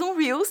 que fez um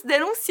Reels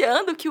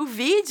denunciando que o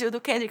vídeo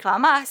do Kendrick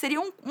Lamar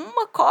seria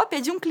uma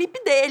cópia de um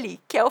clipe dele,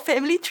 que é o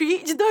Family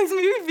Tree de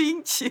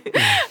 2020.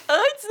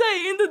 Antes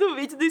ainda do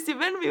vídeo do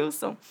Steven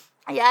Wilson.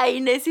 E aí,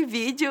 nesse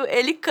vídeo,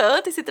 ele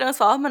canta e se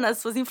transforma nas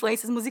suas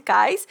influências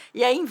musicais.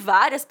 E aí,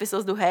 várias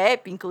pessoas do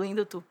rap,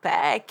 incluindo o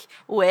Tupac,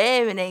 o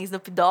Eminem,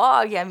 Snoop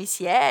Dogg, a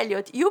Missy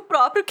Elliott e o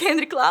próprio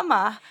Kendrick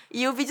Lamar.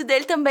 E o vídeo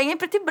dele também é em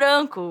preto e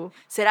branco.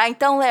 Será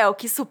então, Léo,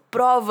 que isso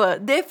prova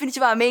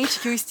definitivamente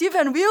que o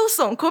Steven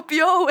Wilson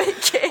copiou o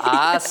AK?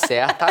 Ah,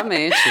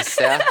 certamente,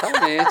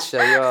 certamente.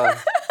 Aí, ó,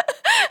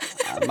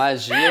 a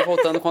magia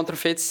voltando contra o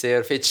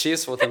feiticeiro,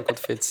 feitiço voltando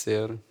contra o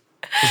feiticeiro.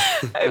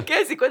 Porque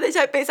assim, quando a gente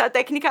vai pensar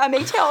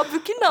tecnicamente, é óbvio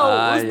que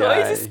não. Os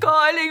dois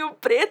escolhem o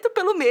preto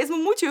pelo mesmo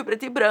motivo,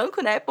 preto e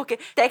branco, né? Porque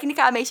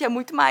tecnicamente é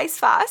muito mais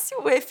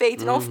fácil o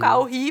efeito não ficar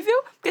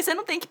horrível, porque você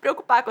não tem que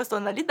preocupar com as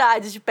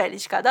tonalidades de pele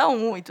de cada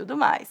um e tudo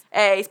mais.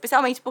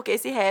 Especialmente porque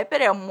esse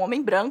rapper é um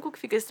homem branco que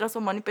fica se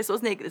transformando em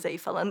pessoas negras aí,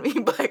 falando em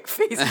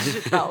blackface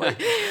digital.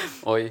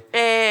 Oi.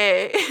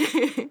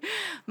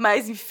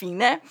 Mas enfim,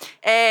 né?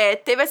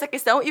 Teve essa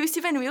questão, e o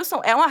Steven Wilson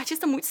é um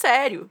artista muito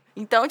sério.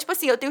 Então, tipo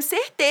assim, eu tenho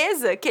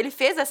certeza que ele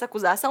fez essa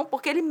acusação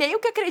porque ele meio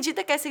que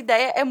acredita que essa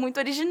ideia é muito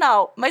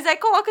original. Mas aí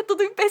coloca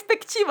tudo em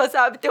perspectiva,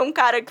 sabe? Tem um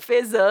cara que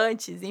fez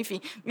antes,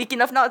 enfim. E que,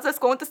 no final das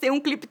contas, tem um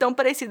clipe tão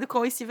parecido com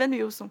o Steven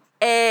Wilson.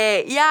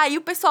 E aí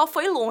o pessoal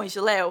foi longe,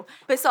 Léo.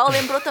 O pessoal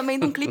lembrou também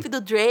de um clipe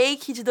do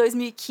Drake, de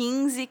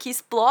 2015, que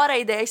explora a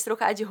ideia de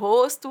trocar de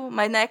rosto,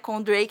 mas, né, com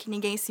o Drake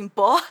ninguém se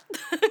importa.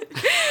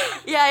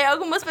 E aí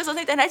algumas pessoas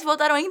na internet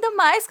voltaram ainda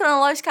mais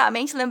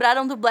cronologicamente,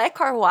 lembraram do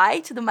Black or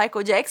White, do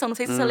Michael Jackson. Não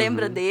sei se você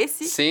lembra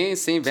desse.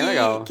 Sim, bem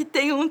legal. Que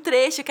tem um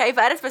trecho que aí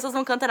várias pessoas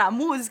vão cantando a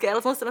música,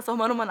 elas vão se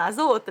transformando uma nas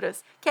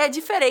outras. Que é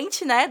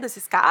diferente, né,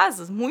 desses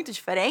casos, muito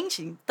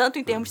diferente, tanto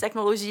em termos de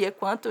tecnologia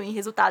quanto em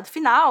resultado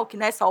final, que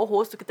não é só o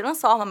rosto que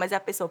transforma, mas é a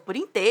pessoa por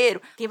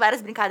inteiro. Tem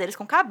várias brincadeiras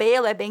com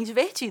cabelo, é bem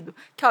divertido.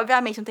 Que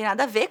obviamente não tem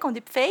nada a ver com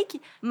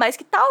deepfake, mas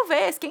que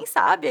talvez, quem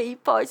sabe, aí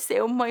pode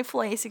ser uma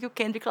influência que o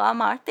Kendrick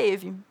Lamar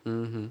teve.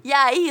 E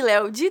aí,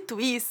 Léo, dito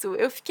isso,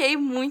 eu fiquei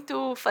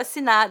muito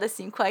fascinada,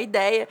 assim, com a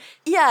ideia.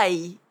 E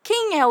aí?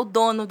 quem é o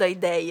dono da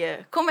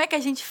ideia? Como é que a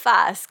gente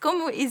faz?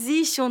 Como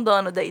existe um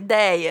dono da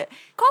ideia?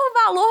 Qual o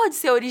valor de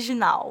ser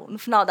original, no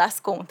final das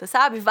contas,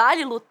 sabe?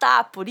 Vale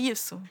lutar por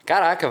isso?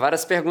 Caraca,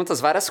 várias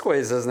perguntas, várias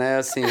coisas, né?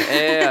 Assim,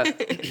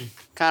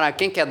 Cara,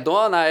 quem que é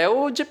dona é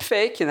o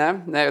deepfake,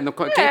 né?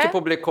 Quem que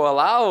publicou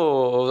lá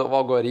o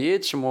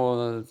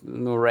algoritmo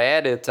no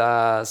Reddit,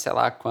 sei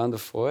lá quando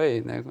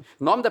foi, né?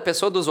 O nome da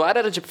pessoa, do usuário,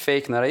 era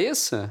deepfake, não era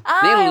isso?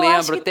 Nem eu lembro,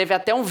 acho que... teve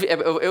até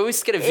eu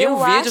escrevi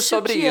um vídeo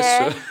sobre isso.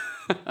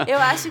 Eu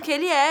acho que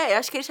ele é. Eu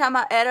acho que ele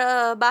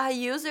era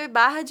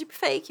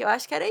 /user/deepfake. Eu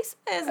acho que era isso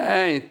mesmo.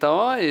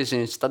 Então aí,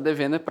 gente, tá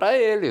devendo pra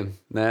ele,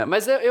 né?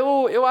 Mas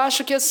eu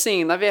acho que,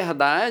 assim, na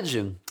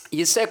verdade,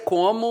 isso é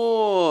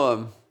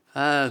como...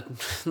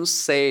 não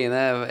sei,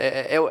 né?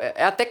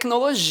 É a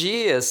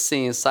tecnologia,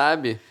 assim,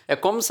 sabe? É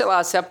como, sei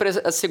lá, se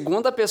a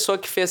segunda pessoa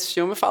que fez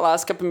filme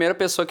falasse que a primeira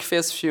pessoa que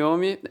fez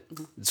filme...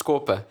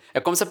 Desculpa. É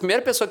como se a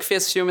primeira pessoa que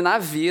fez filme na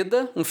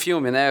vida, um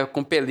filme, né,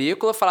 com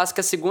película, falasse que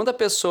a segunda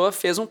pessoa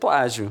fez um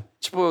plágio.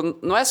 Tipo,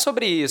 não é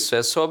sobre isso,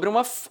 é sobre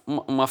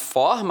uma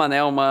forma,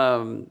 né,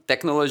 uma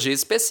tecnologia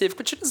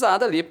específica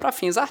utilizada ali para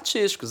fins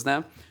artísticos,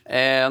 né?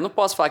 Eu não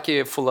posso falar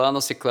que fulano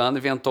ou ciclano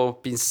inventou o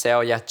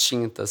pincel e a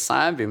tinta,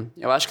 sabe?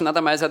 Eu acho que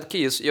nada mais é do que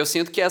isso. E eu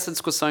sinto que essa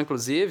discussão,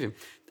 inclusive,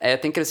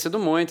 tem crescido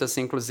muito,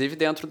 assim, inclusive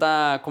dentro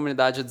da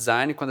comunidade de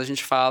design, quando a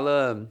gente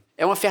fala...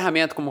 É uma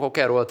ferramenta como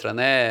qualquer outra,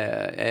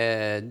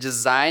 né?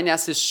 Design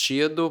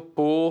assistido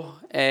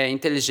por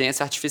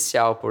inteligência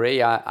artificial, por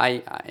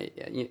AI,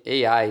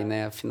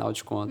 né? Afinal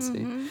de contas.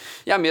 Uhum.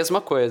 E a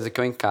mesma coisa que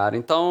eu encaro.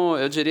 Então,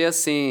 eu diria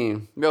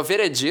assim, meu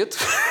veredito...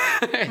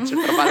 A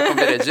gente trabalha com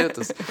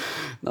vereditos?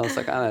 Não,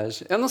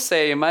 sacanagem. Eu não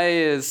sei,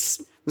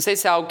 mas... Não sei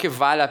se é algo que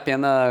vale a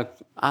pena...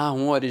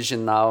 um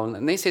original.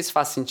 Nem sei se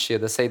faz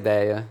sentido essa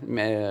ideia.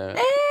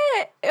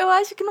 Eu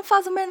acho que não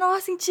faz o menor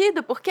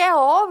sentido, porque é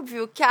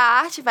óbvio que a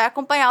arte vai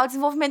acompanhar o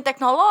desenvolvimento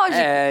tecnológico.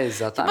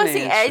 Exatamente. Tipo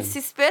assim, é de se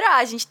esperar.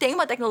 A gente tem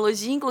uma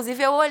tecnologia,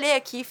 inclusive eu olhei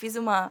aqui, fiz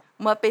uma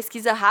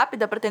pesquisa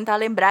rápida para tentar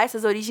lembrar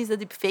essas origens da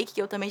deepfake,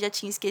 que eu também já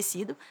tinha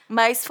esquecido.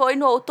 Mas foi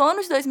no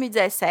outono de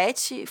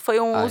 2017, foi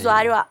um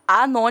usuário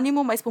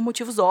anônimo, mas por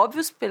motivos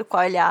óbvios, pelo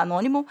qual ele é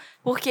anônimo,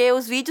 porque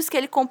os vídeos que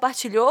ele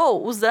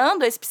compartilhou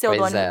usando esse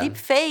pseudônimo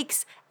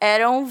deepfakes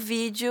eram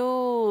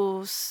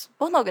vídeos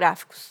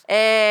pornográficos.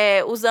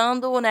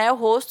 Usando, né, o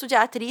rosto de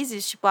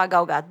atrizes, tipo a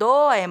Gal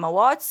Gadot, a Emma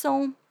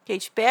Watson,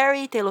 Katy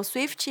Perry, Taylor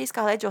Swift e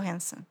Scarlett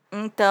Johansson.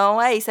 Então,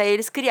 é isso. Aí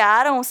eles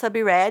criaram um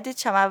subreddit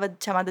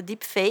chamado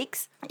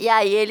Deepfakes. E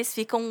aí eles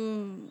ficam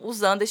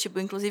usando esse tipo,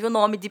 inclusive o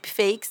nome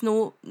Deepfakes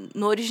no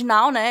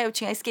original, né? Eu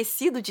tinha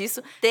esquecido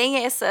disso.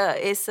 Tem esse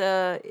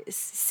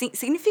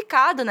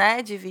significado,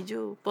 né? De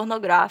vídeo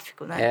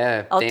pornográfico,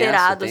 né?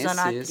 Alterado usando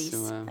a atriz.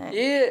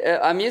 E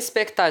a minha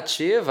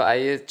expectativa,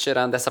 aí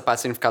tirando essa parte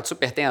de significado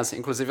super tensa,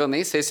 inclusive eu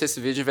nem sei se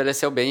esse vídeo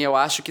envelheceu bem, eu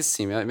acho que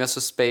sim. Minha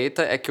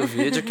suspeita é que o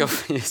vídeo que eu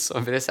fiz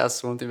sobre esse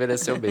assunto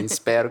envelheceu bem.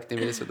 Espero que tenha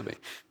envelhecido bem.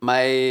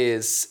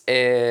 Mas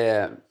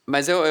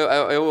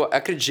eu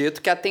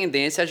acredito que a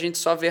tendência é a gente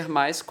só ver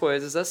mais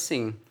coisas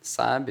assim,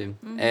 sabe?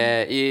 Uhum.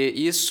 E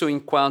isso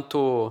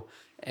enquanto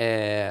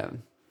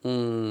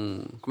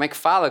como é que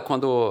fala?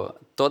 Quando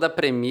toda a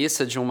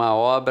premissa de uma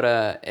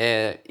obra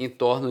é em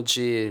torno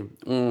de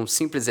um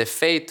simples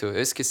efeito,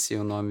 eu esqueci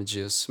o nome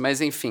disso, mas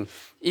enfim...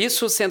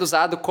 Isso sendo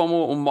usado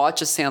como um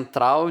mote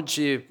central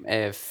de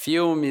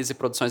filmes e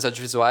produções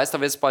audiovisuais,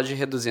 talvez pode ir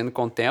reduzindo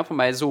com o tempo,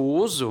 mas o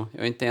uso,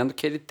 eu entendo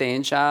que ele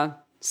tende a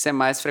ser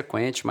mais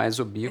frequente, mais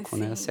ubíquo,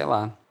 né? Sei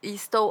lá.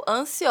 Estou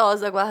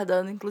ansiosa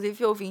aguardando,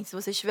 inclusive ouvindo, se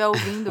você estiver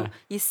ouvindo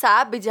e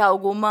sabe de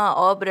alguma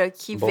obra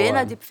que vê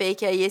na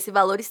deepfake aí esse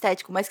valor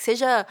estético, mas que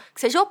seja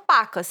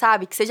opaca,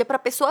 sabe? Que seja pra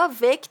pessoa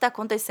ver que tá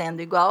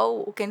acontecendo, igual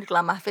o Kendrick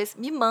Lamar fez,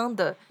 me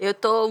manda. Eu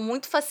tô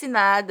muito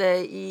fascinada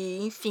e,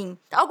 enfim,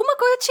 alguma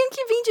coisa tinha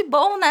que vir de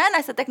bom, né?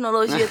 Nessa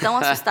tecnologia tão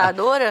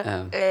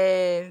assustadora.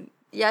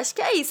 E acho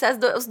que é isso,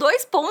 os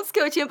dois pontos que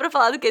eu tinha pra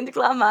falar do Kendrick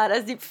Lamar,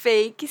 as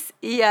deepfakes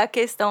e a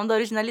questão da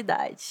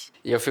originalidade.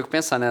 E eu fico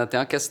pensando, né, tem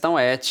uma questão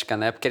ética,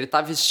 né, porque ele tá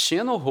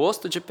vestindo o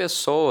rosto de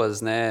pessoas,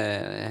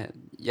 né,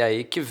 e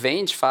aí que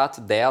vem de fato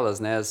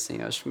delas, né,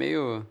 assim, eu acho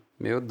meio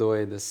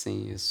doido,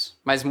 assim, isso.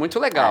 Mas muito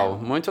legal,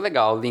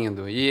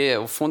 lindo. E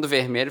o fundo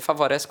vermelho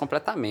favorece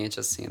completamente,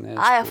 assim, né.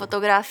 A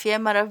fotografia é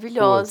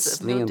maravilhosa.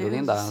 Putz, lindo,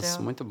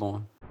 lindaço, muito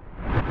bom.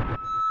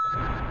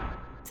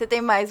 Você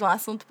tem mais um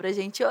assunto pra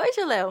gente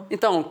hoje, Léo?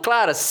 Então,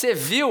 Clara, você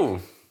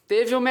viu?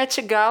 Teve o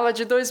Met Gala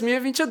de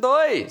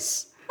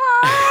 2022.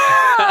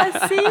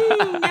 Sim,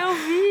 eu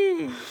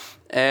vi.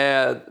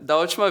 Da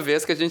última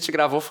vez que a gente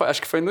gravou,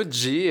 acho que foi no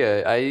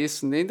dia. Aí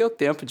isso nem deu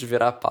tempo de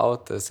virar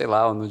pauta, sei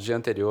lá, ou no dia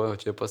anterior, no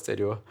dia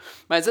posterior.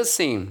 Mas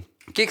assim...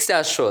 O que você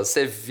achou?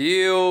 Você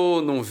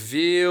viu, não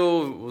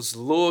viu? Os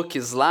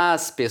looks lá,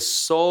 as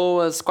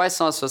pessoas? Quais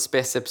são as suas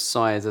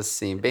percepções,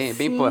 assim,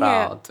 bem por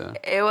alto?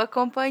 Eu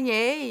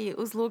acompanhei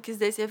os looks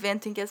desse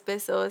evento em que as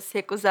pessoas se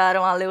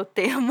recusaram a ler o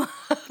tema.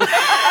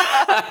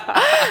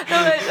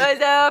 Mas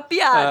é uma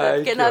piada,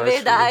 porque na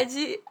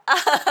verdade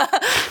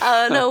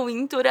a Anna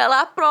Wintour,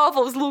 ela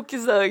aprova os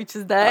looks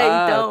antes, né?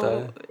 Então,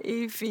 tá.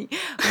 enfim.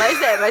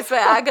 Mas foi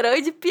a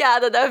grande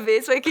piada da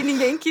vez foi que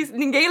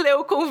ninguém leu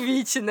o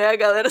convite, né? A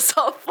galera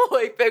só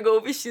foi, pegou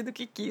o vestido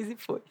que quis e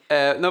foi.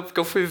 Não, porque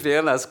eu fui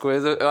vendo as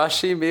coisas, eu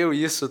achei meio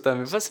isso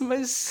também. Eu falei assim,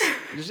 mas,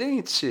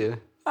 gente,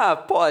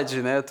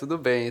 pode, né? Tudo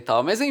bem e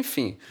tal. Mas,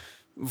 enfim,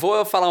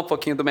 vou falar um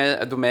pouquinho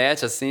do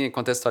match, assim,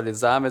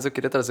 contextualizar, mas eu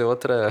queria trazer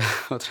outra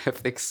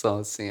reflexão,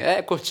 assim.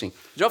 É curtinho.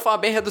 De uma forma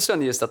bem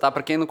reducionista, tá?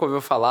 Pra quem nunca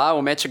ouviu falar,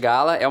 o Met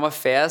Gala é uma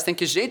festa em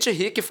que gente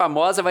rica e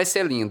famosa vai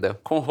ser linda,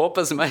 com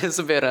roupas mais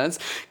exuberantes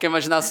que a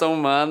imaginação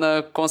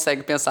humana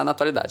consegue pensar na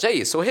atualidade. É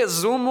isso. O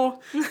resumo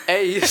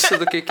é isso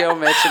do que é o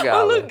Met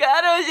Gala. O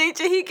lugar onde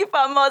gente rica e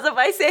famosa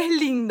vai ser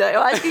linda.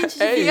 Eu acho que a gente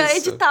devia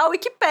editar a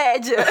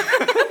Wikipédia.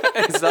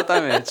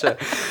 Exatamente.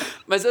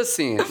 Mas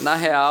assim, na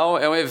real,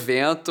 é um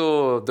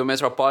evento do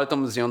Metropolitan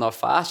Museum of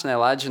Art, né,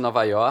 lá de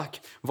Nova York,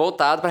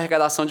 voltado para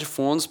arrecadação de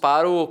fundos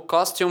para o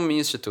Costume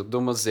Institute do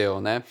museu,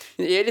 né?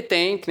 E ele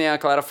tem, que nem a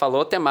Clara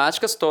falou,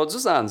 temáticas todos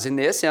os anos. E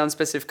nesse ano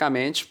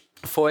especificamente,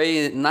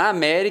 foi, na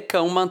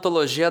América, uma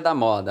antologia da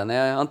moda,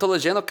 né? A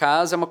antologia, no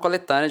caso, é uma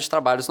coletânea de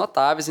trabalhos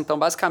notáveis, então,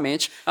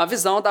 basicamente, a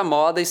visão da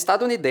moda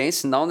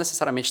estadunidense, não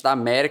necessariamente da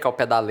América ao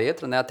pé da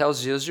letra, né? Até os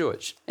dias de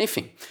hoje.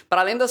 Enfim, para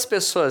além das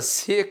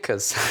pessoas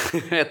ricas,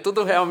 é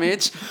tudo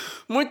realmente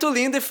muito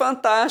lindo e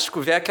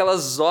fantástico. Ver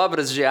aquelas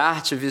obras de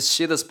arte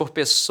vestidas por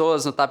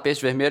pessoas no tapete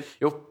vermelho.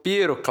 Eu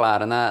piro,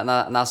 claro,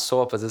 nas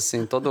roupas,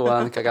 assim, todo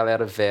ano que a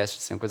galera veste,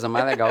 assim, a coisa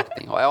mais legal que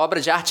tem. É obra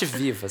de arte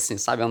viva, assim,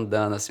 sabe?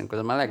 Andando, assim, a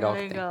coisa mais legal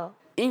que tem.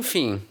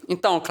 Enfim,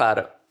 então,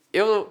 Clara,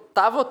 eu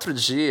tava outro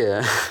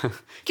dia...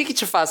 O que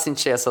te faz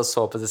sentir essas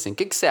roupas, assim? O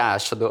que você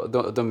acha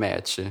do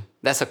Met?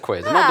 Dessa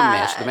coisa, não do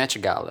Met, do Met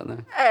Gala, né?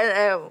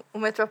 O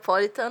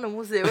Metropolitan, o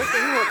museu, eu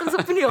tenho outras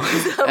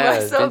opiniões.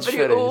 Mas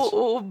sobre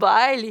o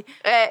baile...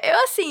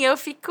 eu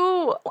fico...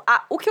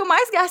 O que eu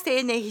mais gastei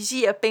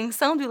energia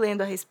pensando e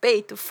lendo a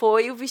respeito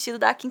foi o vestido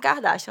da Kim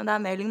Kardashian, da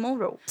Marilyn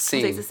Monroe. Sim.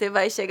 Não sei se você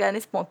vai chegar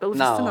nesse ponto, pelo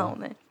visto não,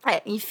 né?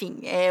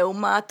 Enfim, é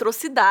uma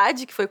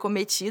atrocidade que foi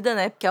cometida,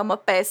 né? Porque é uma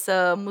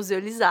peça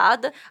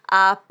musealizada.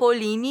 A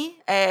Pauline,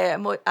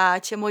 a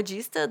tia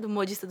modista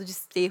do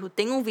desterro,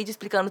 tem um vídeo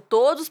explicando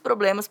todos os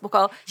problemas por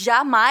qual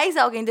jamais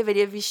alguém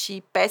deveria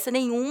vestir peça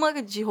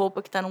nenhuma de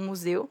roupa que tá no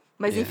museu.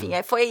 Mas, enfim,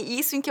 foi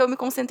isso em que eu me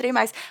concentrei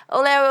mais. Ô,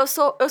 Léo,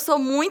 eu sou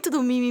muito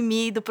do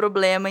mimimi, do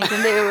problema,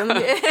 entendeu?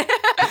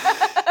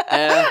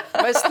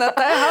 Mas não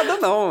tá errada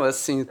não,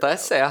 assim, tá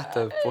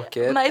certa,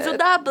 porque... Mas o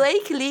da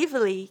Blake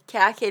Lively, que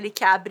é aquele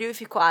que abriu e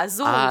ficou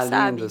azul,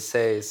 sabe? Lindo,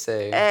 sei.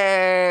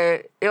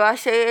 Eu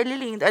achei ele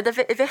lindo. É da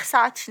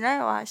Versace, né,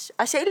 eu acho.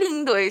 Achei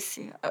lindo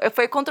esse.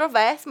 Foi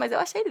controverso, mas eu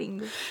achei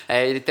lindo.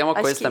 Ele tem uma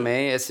coisa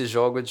também, esse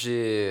jogo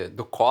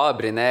do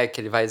cobre, né, que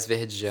ele vai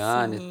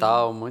esverdeando e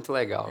tal, muito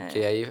legal.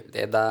 Que aí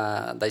é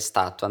da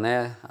estátua,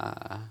 né,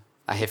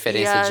 a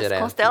referência direta. E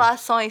as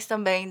constelações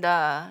também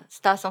da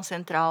Estação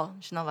Central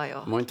de Nova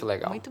York. Muito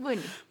legal. Muito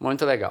bonito.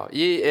 Muito legal.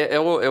 E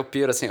eu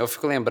piro, assim, eu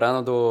fico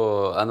lembrando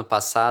do ano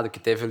passado que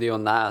teve o Lil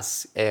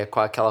Nas com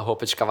aquela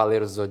roupa de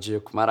Cavaleiro do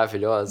Zodíaco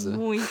maravilhosa.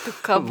 Muito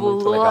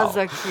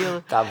cabulosa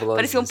aquilo.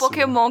 Parecia um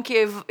Pokémon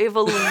que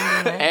evoluindo,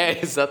 né?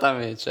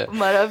 Exatamente.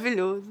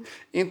 Maravilhoso.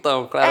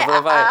 Então,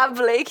 claro, vai... A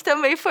Blake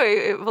também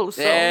foi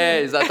evolução.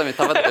 Exatamente.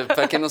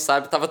 Pra quem não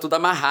sabe, tava tudo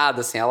amarrado,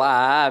 assim.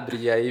 Ela abre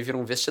e aí vira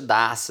um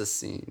vestidaço,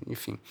 assim.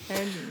 Enfim.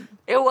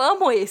 Eu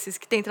amo esses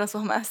que tem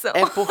transformação.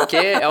 Porque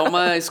é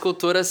uma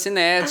escultura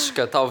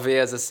cinética,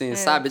 talvez, assim,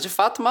 sabe? De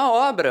fato, uma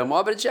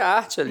obra de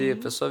arte ali, a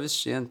pessoa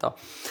vestindo e tal.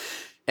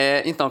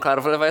 Então, claro,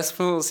 eu vou levar isso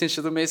para um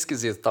sentido meio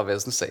esquisito,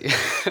 talvez, não sei.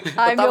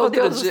 Ai, meu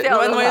Deus do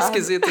céu. Não é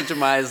esquisito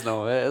demais,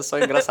 não. É só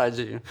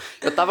engraçadinho.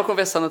 Eu tava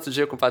conversando outro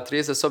dia com a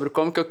Patrícia sobre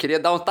como que eu queria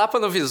dar um tapa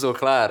no visu,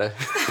 Clara.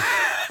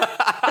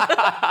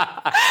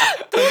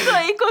 Tudo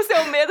aí com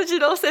seu medo de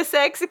não ser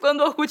sexy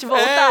quando o Orkut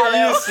voltar,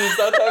 né? Isso,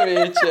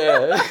 exatamente,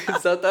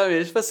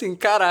 Exatamente. Tipo assim,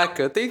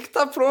 caraca, eu tenho que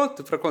estar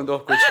pronto para quando o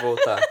Orkut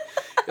voltar.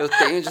 Eu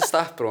tenho de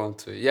estar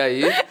pronto. E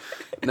aí,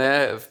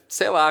 né,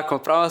 sei lá,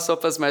 comprar umas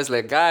roupas mais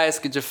legais,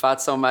 que de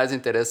fato são mais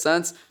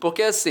interessantes.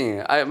 Porque, assim,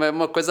 é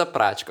uma coisa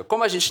prática.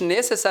 Como a gente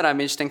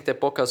necessariamente tem que ter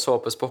poucas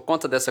roupas por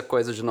conta dessa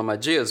coisa de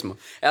nomadismo,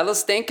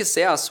 elas têm que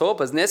ser, as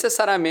roupas,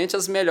 necessariamente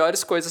as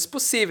melhores coisas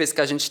possíveis que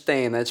a gente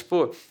tem, né?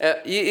 Tipo,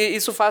 e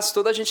isso faz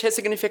tudo a gente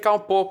ressignificar um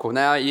pouco,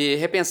 né? E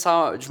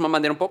repensar de uma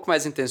maneira um pouco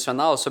mais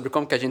intencional sobre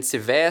como que a gente se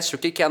veste, o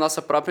que é a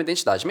nossa própria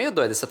identidade. Meio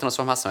doida essa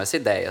transformação, essa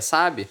ideia,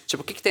 sabe?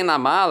 Tipo, o que tem na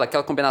mala,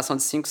 aquela combinação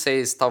de 5,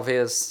 6,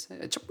 talvez...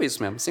 tipo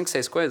isso mesmo, 5,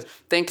 6 coisas.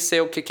 Tem que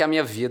ser o que a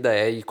minha vida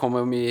é e como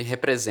eu me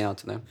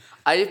represento, né?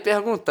 Aí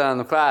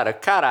perguntando, Clara,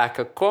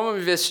 caraca, como me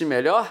vestir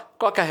melhor?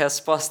 Qual que é a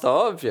resposta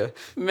óbvia?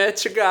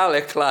 Met Gala,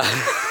 é claro.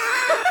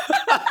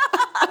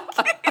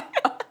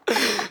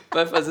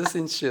 Vai fazer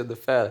sentido,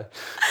 pera.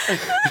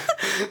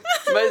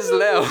 Mas,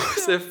 Léo,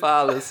 você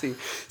fala assim,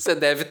 você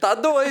deve estar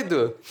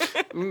doido.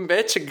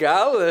 Met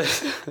Gala?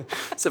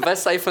 Você vai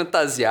sair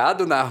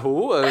fantasiado na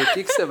rua? O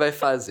que você vai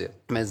fazer?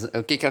 Mas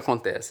o que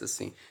acontece,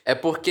 assim? É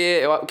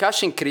porque o que eu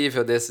acho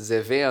incrível desses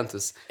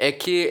eventos é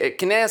que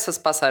nem essas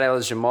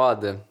passarelas de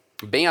moda,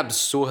 bem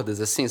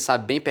absurdas, assim,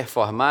 sabe? Bem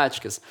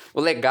performáticas.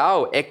 O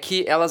legal é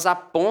que elas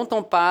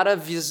apontam para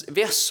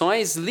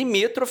versões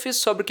limítrofes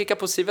sobre o que é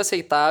possível e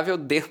aceitável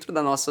dentro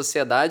da nossa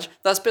sociedade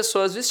das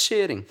pessoas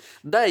vestirem.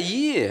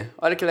 Daí,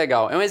 olha que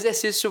legal, é um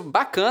exercício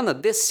bacana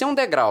descer um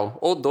degrau,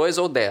 ou 2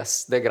 ou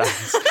 10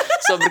 degraus,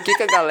 sobre o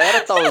que a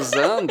galera tá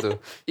usando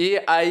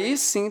e aí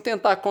sim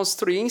tentar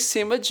construir em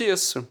cima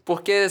disso.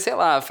 Porque, sei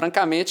lá,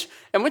 francamente,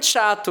 é muito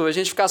chato a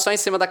gente ficar só em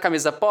cima da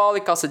camisa polo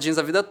e calça jeans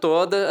a vida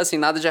toda, assim,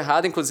 nada de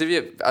errado,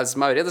 inclusive a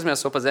maioria das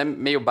minhas roupas é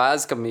meio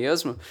básica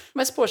mesmo,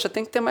 mas poxa,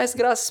 tem que ter mais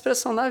graça e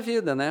expressão na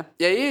vida, né?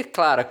 E aí,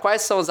 Clara,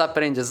 quais são os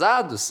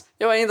aprendizados?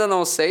 Eu ainda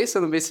não sei,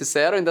 sendo bem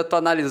sincero, ainda tô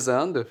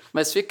analisando,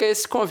 mas fica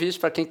esse convite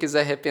para quem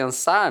quiser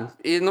repensar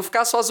e não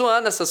ficar só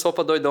zoando essa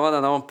sopa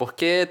doidona, não,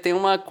 porque tem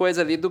uma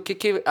coisa ali do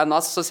que a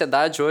nossa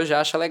sociedade hoje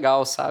acha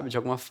legal, sabe? De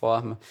alguma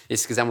forma. E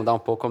se quiser mudar um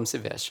pouco como se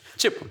veste.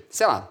 Tipo,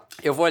 sei lá,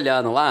 eu vou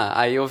olhando lá,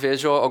 aí eu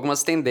vejo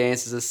algumas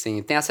tendências,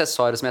 assim. Tem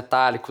acessórios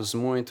metálicos,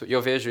 muito, e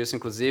eu vejo isso,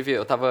 inclusive,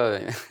 eu tava...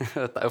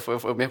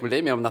 eu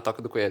mergulhei mesmo na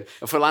Toca do Coelho.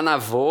 Eu fui lá na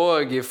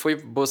Vogue, fui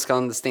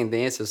buscando as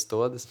tendências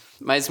todas,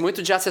 mas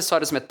muito de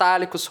acessórios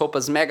metálicos,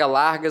 roupas mega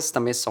largas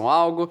também são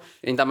algo,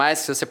 ainda mais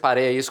se você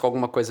pareia isso com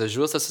alguma coisa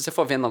justa, se você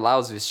for vendo lá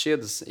os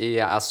vestidos e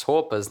as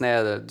roupas,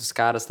 né, dos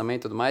caras também e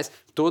tudo mais,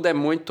 tudo é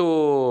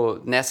muito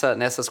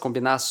nessas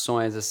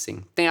combinações,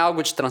 assim. Tem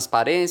algo de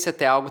transparência,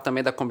 tem algo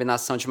também da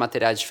combinação de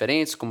materiais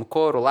diferentes, como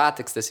couro,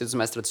 látex, tecidos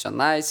mais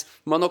tradicionais.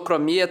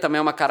 Monocromia também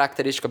é uma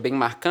característica bem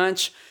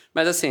marcante,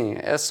 mas assim,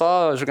 é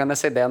só jogando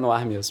essa ideia no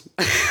ar mesmo.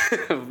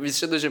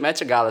 Vestido de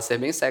Met Gala, ser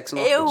bem sexy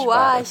no Eu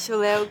acho,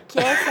 Léo, que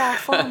essa é a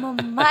forma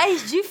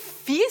mais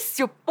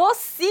difícil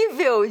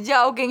possível de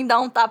alguém dar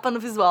um tapa no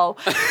visual.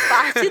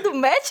 Partir do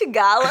Met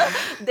Gala,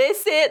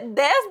 descer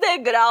 10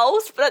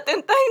 degraus pra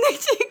tentar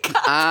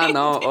identificar. Ah,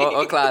 não,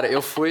 claro,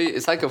 eu fui...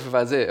 Sabe o que eu fui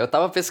fazer? Eu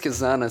tava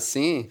pesquisando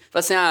assim,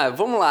 falei assim,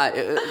 vamos lá.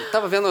 Eu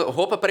tava vendo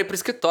roupa pra ir pro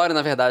escritório,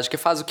 na verdade, que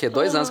faz o quê?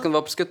 2 anos que eu não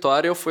vou pro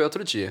escritório e eu fui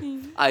outro dia.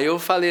 Sim. Aí eu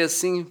falei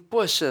assim,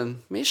 poxa,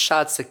 meio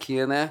chato isso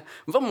aqui, né?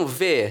 Vamos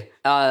ver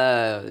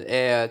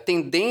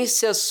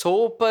tendências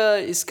roupa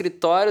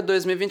escritório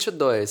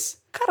 2022.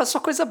 Cara, só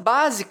coisa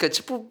básica,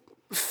 tipo,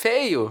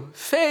 feio.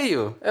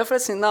 Eu falei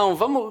assim, não,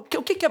 vamos...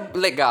 O que é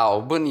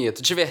legal,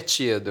 bonito,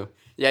 divertido?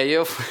 E aí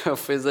eu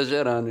fui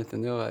exagerando,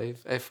 entendeu?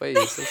 Aí foi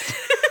isso. Assim.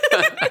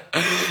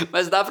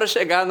 Mas dá pra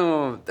chegar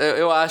no...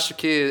 Eu acho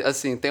que,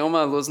 assim, tem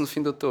uma luz no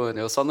fim do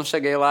túnel. Eu só não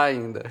cheguei lá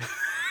ainda.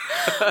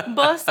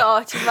 Boa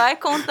sorte. Vai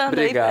contando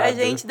Obrigado. aí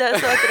pra gente da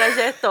sua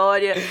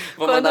trajetória.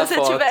 Quando você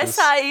tiver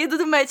saído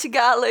do Met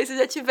Gala e você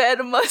já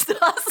tiver uma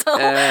situação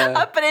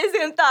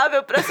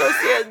apresentável pra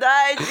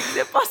sociedade, que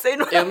você possa ir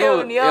numa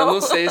reunião. Eu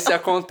não sei se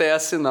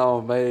acontece,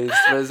 não,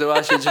 mas eu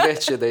achei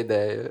divertida a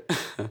ideia.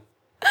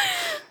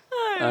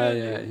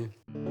 Ai.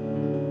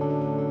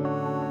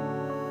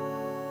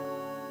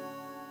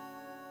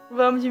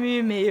 Vamos de mil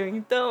e meio,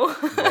 então.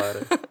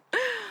 Bora.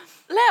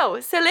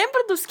 Léo, você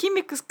lembra dos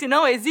químicos que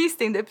não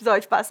existem do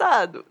episódio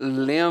passado?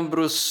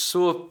 Lembro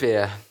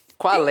super.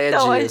 Qual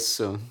então, é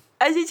disso?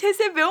 A gente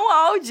recebeu um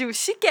áudio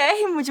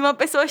chiquérrimo de uma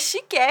pessoa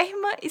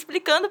chiquérrima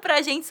explicando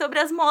pra gente sobre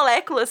as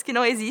moléculas que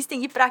não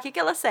existem e pra que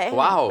elas servem.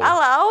 Uau! A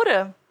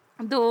Laura,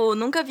 do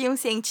Nunca Vi um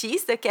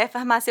Cientista, que é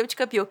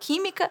farmacêutica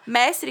bioquímica,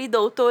 mestre e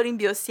doutora em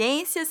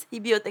biociências e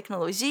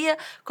biotecnologia,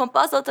 com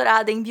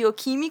pós-doutorado em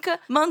bioquímica,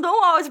 mandou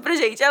um áudio pra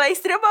gente. Ela é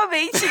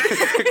extremamente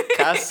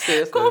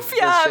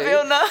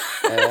confiável, né?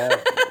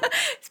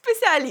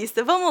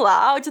 Especialista. Vamos lá,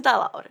 áudio da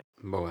Laura.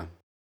 Boa.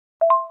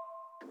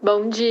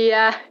 Bom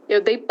dia!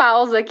 Eu dei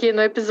pausa aqui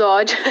no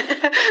episódio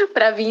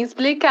para vir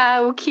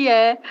explicar o que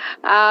é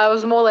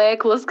as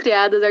moléculas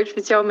criadas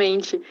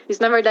artificialmente.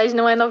 Isso, na verdade,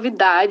 não é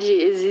novidade.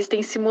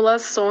 Existem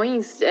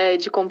simulações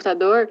de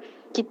computador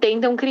que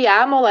tentam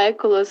criar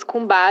moléculas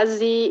com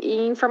base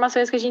em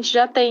informações que a gente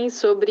já tem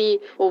sobre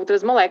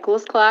outras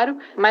moléculas, claro.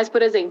 Mas,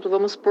 por exemplo,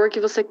 vamos supor que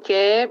você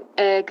quer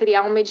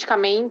criar um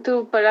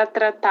medicamento para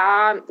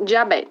tratar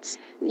diabetes.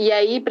 E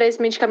aí, para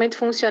esse medicamento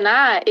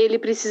funcionar, ele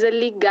precisa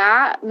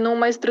ligar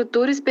numa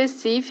estrutura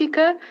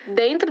específica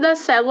dentro da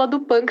célula do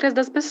pâncreas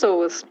das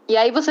pessoas. E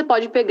aí você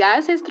pode pegar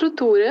essa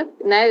estrutura,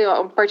 né,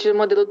 a partir do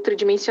modelo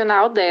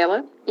tridimensional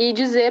dela, e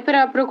dizer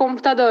para o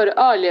computador,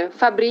 olha,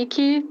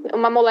 fabrique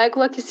uma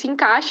molécula que se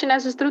encaixe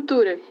nessa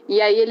estrutura.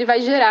 E aí ele vai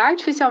gerar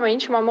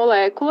artificialmente uma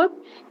molécula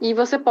e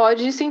você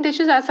pode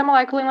sintetizar essa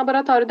molécula em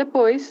laboratório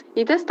depois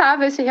e testar,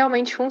 ver se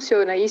realmente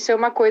funciona. Isso é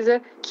uma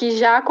coisa que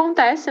já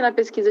acontece na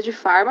pesquisa de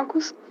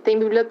fármacos. Tem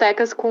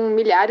bibliotecas com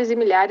milhares e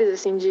milhares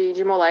assim,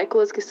 de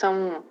moléculas que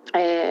são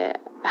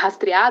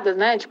rastreadas,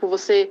 né? Tipo,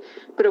 você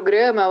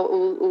programa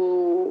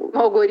o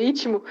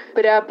algoritmo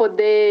para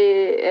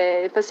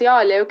poder falar assim,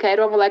 olha, eu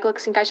quero uma molécula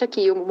que se encaixa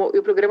aqui. E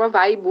o programa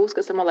vai e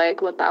busca essa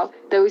molécula e tal.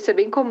 Então, isso é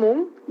bem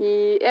comum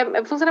e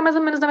funciona mais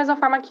ou menos da mesma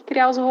forma que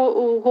criar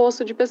o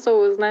rosto de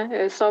pessoas, né?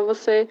 É só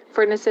você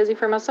fornecer as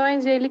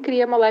informações e ele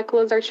cria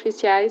moléculas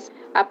artificiais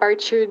a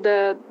partir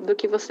do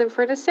que você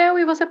forneceu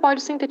e você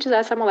pode sintetizar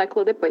essa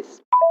molécula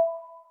depois.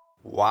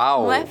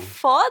 Uau! Não é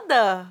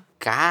foda?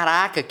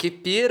 Caraca, que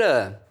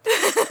pira!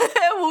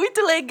 É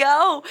muito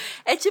legal.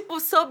 É tipo,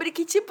 sobre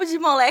que tipo de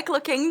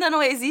molécula que ainda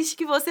não existe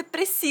que você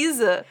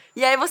precisa.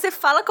 E aí você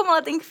fala como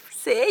ela tem que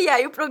ser e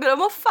aí o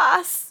programa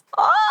faz.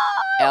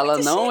 Ela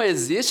muito não chique.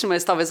 existe,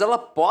 mas talvez ela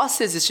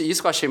possa existir.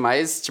 Isso que eu achei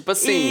mais, tipo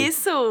assim...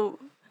 Isso,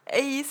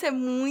 é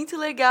muito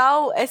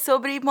legal. É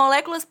sobre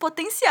moléculas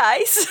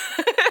potenciais.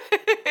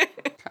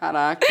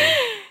 Caraca.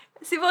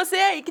 Se você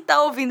aí que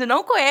tá ouvindo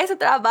não conhece o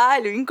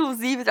trabalho,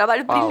 inclusive, o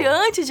trabalho Uau.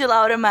 brilhante de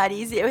Laura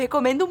Marise, eu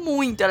recomendo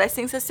muito. Ela é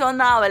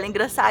sensacional, ela é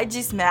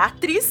engraçadíssima, é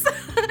atriz,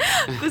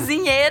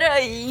 cozinheira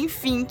e,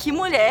 enfim, que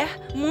mulher.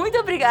 Muito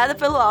obrigada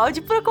pelo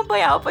áudio e por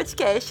acompanhar o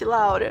podcast,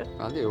 Laura.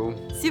 Valeu.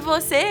 Se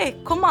você,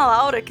 como a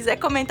Laura, quiser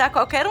comentar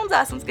qualquer um dos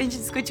assuntos que a gente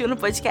discutiu no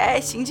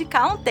podcast,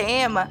 indicar um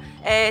tema,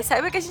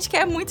 saiba que a gente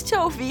quer muito te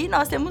ouvir.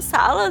 Nós temos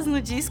salas no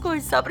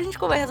Discord só pra gente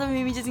conversar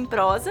sobre mídias em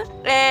prosa.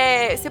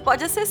 Você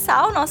pode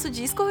acessar o nosso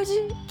Discord,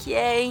 que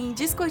é em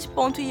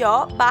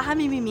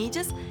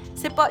discord.io/mimimídias.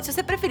 Se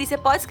você preferir, você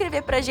pode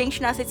escrever pra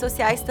gente nas redes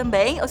sociais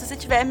também. Ou se você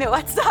tiver meu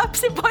WhatsApp,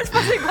 você pode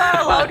fazer igual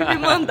a Laura e me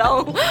mandar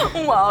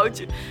um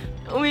áudio.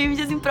 O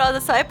Mídias em Prosa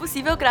só é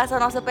possível graças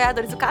aos nossos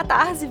apoiadores do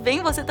Catarse.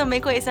 Vem você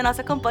também conhecer a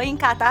nossa campanha em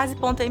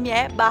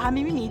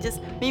catarse.me/mimimídias.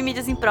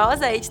 Mimimídias em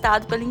Prosa é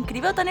editado pelo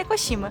incrível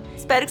Tanekoshima.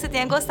 Espero que você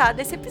tenha gostado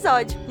desse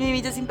episódio.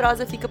 Mimimídias em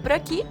Prosa fica por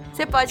aqui.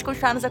 Você pode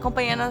continuar nos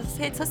acompanhando nas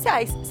redes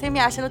sociais. Você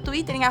me acha no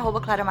Twitter em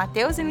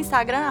 @claramateus e no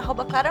Instagram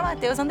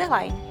 @claramateus_.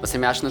 Você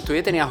me acha no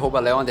Twitter em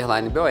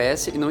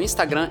 @leo_bos e no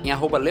Instagram em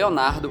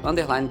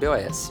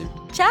 @leonardo_bos.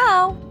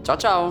 Tchau! Tchau,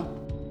 tchau.